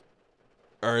 Like,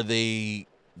 are they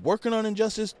working on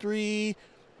Injustice 3?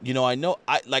 I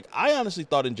honestly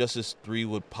thought Injustice 3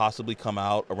 would possibly come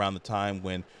out around the time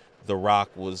when The Rock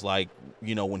was like,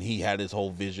 when he had his whole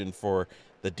vision for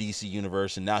the DC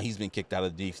universe, and now he's been kicked out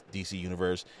of the DC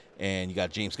universe, and you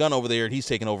got James Gunn over there, and he's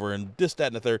taking over, and this, that,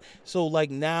 and the third. So, like,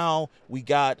 now we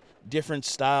got different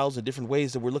styles and different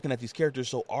ways that we're looking at these characters.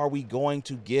 So are we going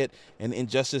to get an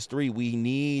Injustice 3? We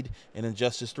need an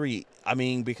Injustice 3. I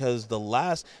mean, because the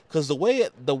way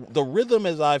the rhythm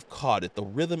as I've caught it, the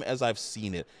rhythm as I've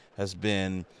seen it has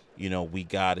been, we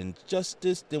got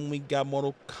Injustice, then we got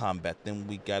Mortal Kombat, then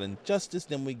we got Injustice,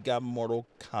 then we got Mortal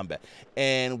Kombat.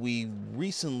 And we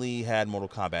recently had Mortal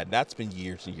Kombat. That's been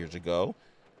years and years ago.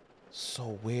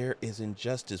 So where is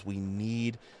Injustice? We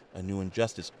need a new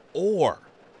Injustice. Or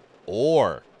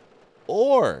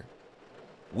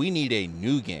we need a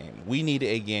new game. We need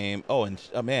a game. Oh, and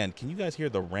man, can you guys hear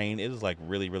the rain? It is like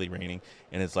really, really raining,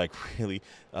 and it's like really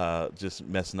just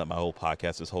messing up my whole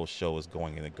podcast. This whole show is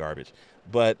going in the garbage.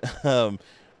 But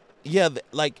yeah,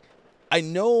 like I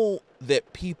know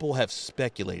that people have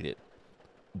speculated,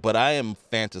 but I am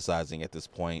fantasizing at this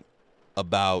point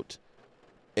about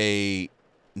a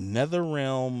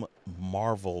NetherRealm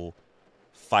Marvel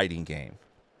fighting game.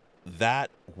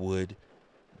 That would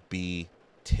be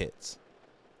tits.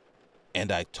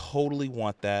 And I totally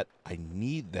want that. I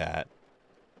need that.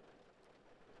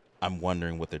 I'm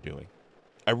wondering what they're doing.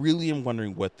 I really am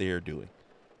wondering what they are doing.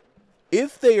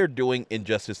 If they are doing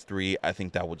Injustice 3, I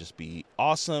think that would just be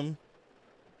awesome.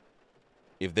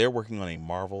 If they're working on a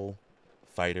Marvel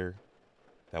fighter,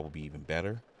 that would be even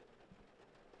better.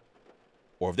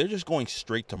 Or if they're just going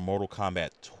straight to Mortal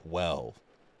Kombat 12,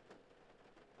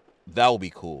 that would be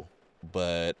cool.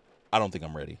 But I don't think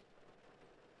I'm ready.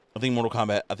 I think Mortal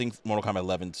Kombat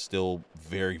 11 is still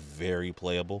very, very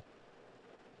playable.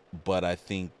 But I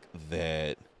think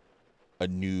that a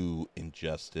new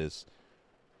Injustice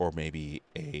or maybe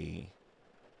a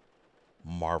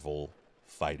Marvel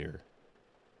fighter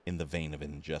in the vein of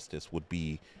Injustice would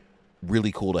be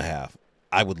really cool to have.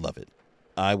 I would love it.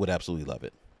 I would absolutely love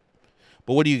it.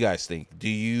 But what do you guys think? Do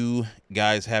you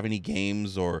guys have any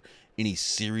games or any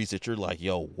series that you're like,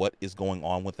 yo, what is going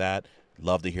on with that?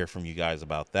 Love to hear from you guys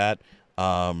about that.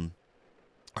 Are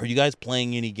you guys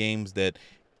playing any games that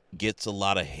gets a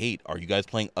lot of hate? Are you guys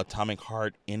playing Atomic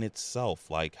Heart in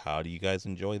itself? Like, how do you guys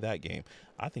enjoy that game?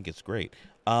 I think it's great.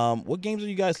 What games are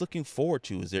you guys looking forward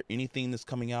to? Is there anything that's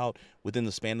coming out within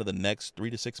the span of the next 3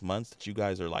 to 6 months that you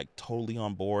guys are like totally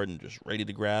on board and just ready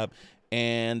to grab?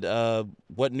 And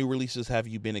what new releases have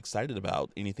you been excited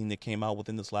about? Anything that came out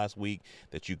within this last week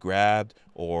that you grabbed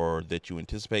or that you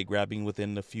anticipate grabbing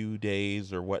within a few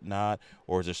days or whatnot?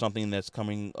 Or is there something that's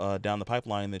coming down the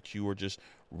pipeline that you are just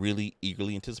really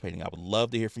eagerly anticipating? I would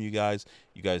love to hear from you guys.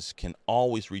 You guys can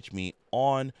always reach me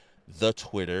on the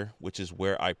Twitter, which is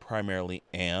where I primarily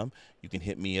am. You can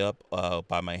hit me up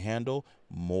by my handle,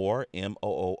 Mooreta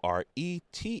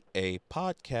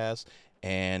podcast.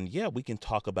 And yeah, we can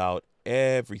talk about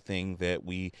everything that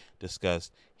we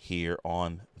discussed here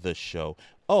on the show.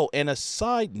 Oh, and a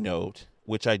side note,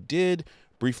 which I did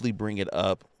briefly bring it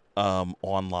up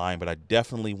online, but I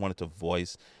definitely wanted to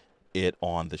voice it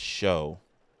on the show.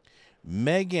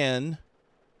 Megan,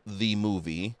 the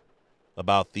movie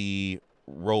about the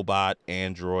robot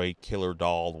android killer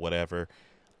doll, whatever,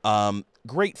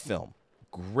 great film,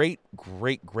 great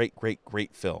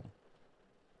film.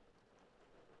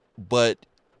 But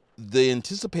the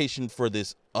anticipation for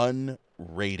this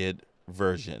unrated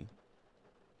version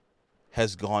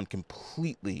has gone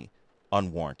completely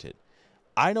unwarranted.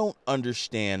 I don't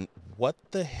understand what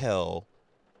the hell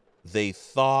they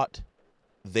thought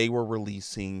they were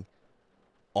releasing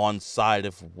on side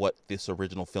of what this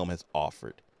original film has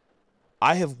offered.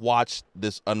 I have watched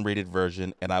this unrated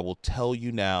version, and I will tell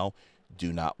you now,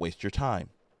 do not waste your time.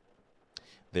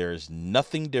 There is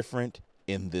nothing different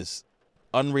in this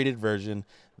unrated version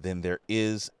than there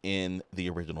is in the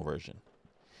original version.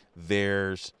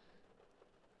 There's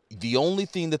the only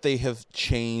thing that they have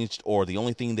changed, or the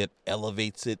only thing that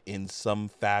elevates it in some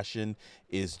fashion,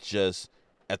 is just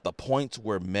at the points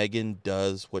where Megan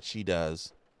does what she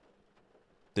does,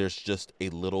 there's just a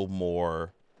little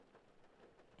more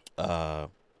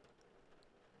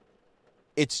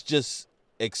it's just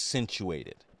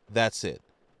accentuated. That's it.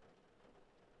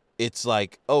 It's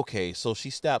like, okay, so she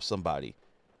stabbed somebody.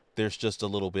 There's just a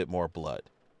little bit more blood.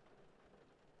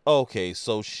 Okay,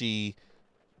 so she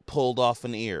pulled off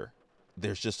an ear.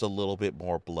 There's just a little bit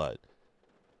more blood.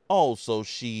 Oh, so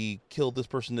she killed this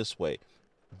person this way.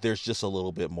 There's just a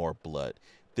little bit more blood.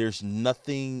 There's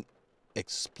nothing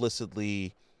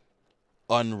explicitly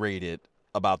unrated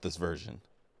about this version.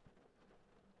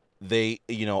 They,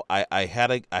 I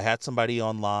had somebody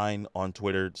online on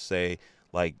Twitter say,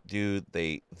 like, dude,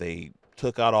 they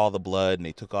took out all the blood and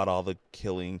they took out all the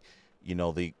killing,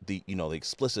 the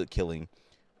explicit killing,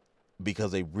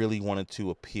 because they really wanted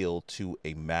to appeal to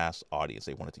a mass audience.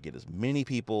 They wanted to get as many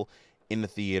people in the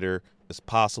theater as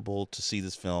possible to see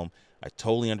this film. I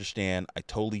totally understand. I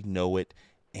totally know it.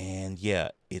 And yeah,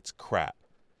 it's crap.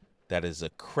 That is a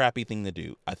crappy thing to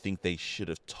do. I think they should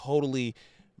have totally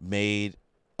made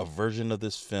a version of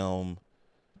this film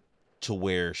to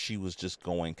where she was just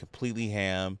going completely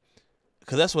ham,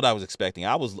 because that's what I was expecting.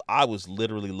 I was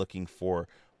literally looking for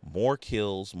more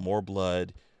kills, more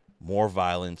blood, more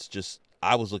violence. Just,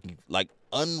 I was looking, like,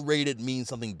 unrated means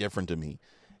something different to me,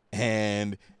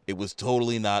 and it was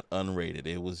totally not unrated.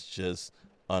 It was just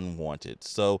unwanted.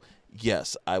 So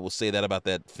yes, I will say that about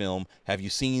that film. Have you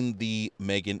seen the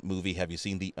Megan movie? Have you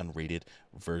seen the unrated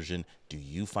version? Do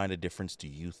you find a difference? Do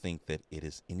you think that it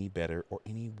is any better or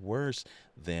any worse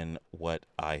than what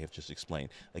I have just explained?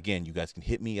 Again, you guys can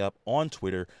hit me up on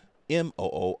Twitter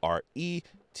MOORETA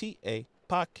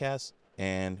podcast,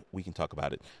 and we can talk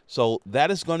about it. So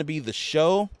that is going to be the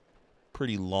show.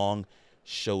 Pretty long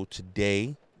show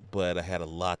today, but I had a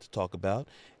lot to talk about,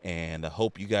 and I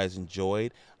hope you guys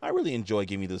enjoyed. I really enjoy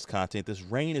giving you this content. This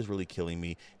rain is really killing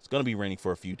me. It's going to be raining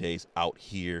for a few days out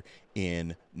here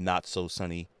in not so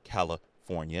sunny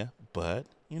California, but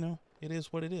it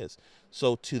is what it is.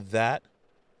 So to that,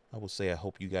 I will say I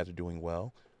hope you guys are doing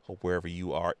well. Hope wherever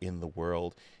you are in the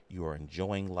world, you are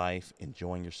enjoying life,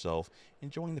 enjoying yourself,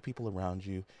 enjoying the people around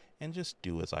you, and just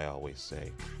do as I always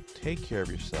say. Take care of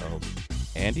yourselves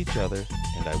and each other,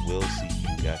 and I will see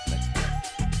you guys next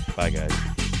time. Bye,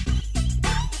 guys.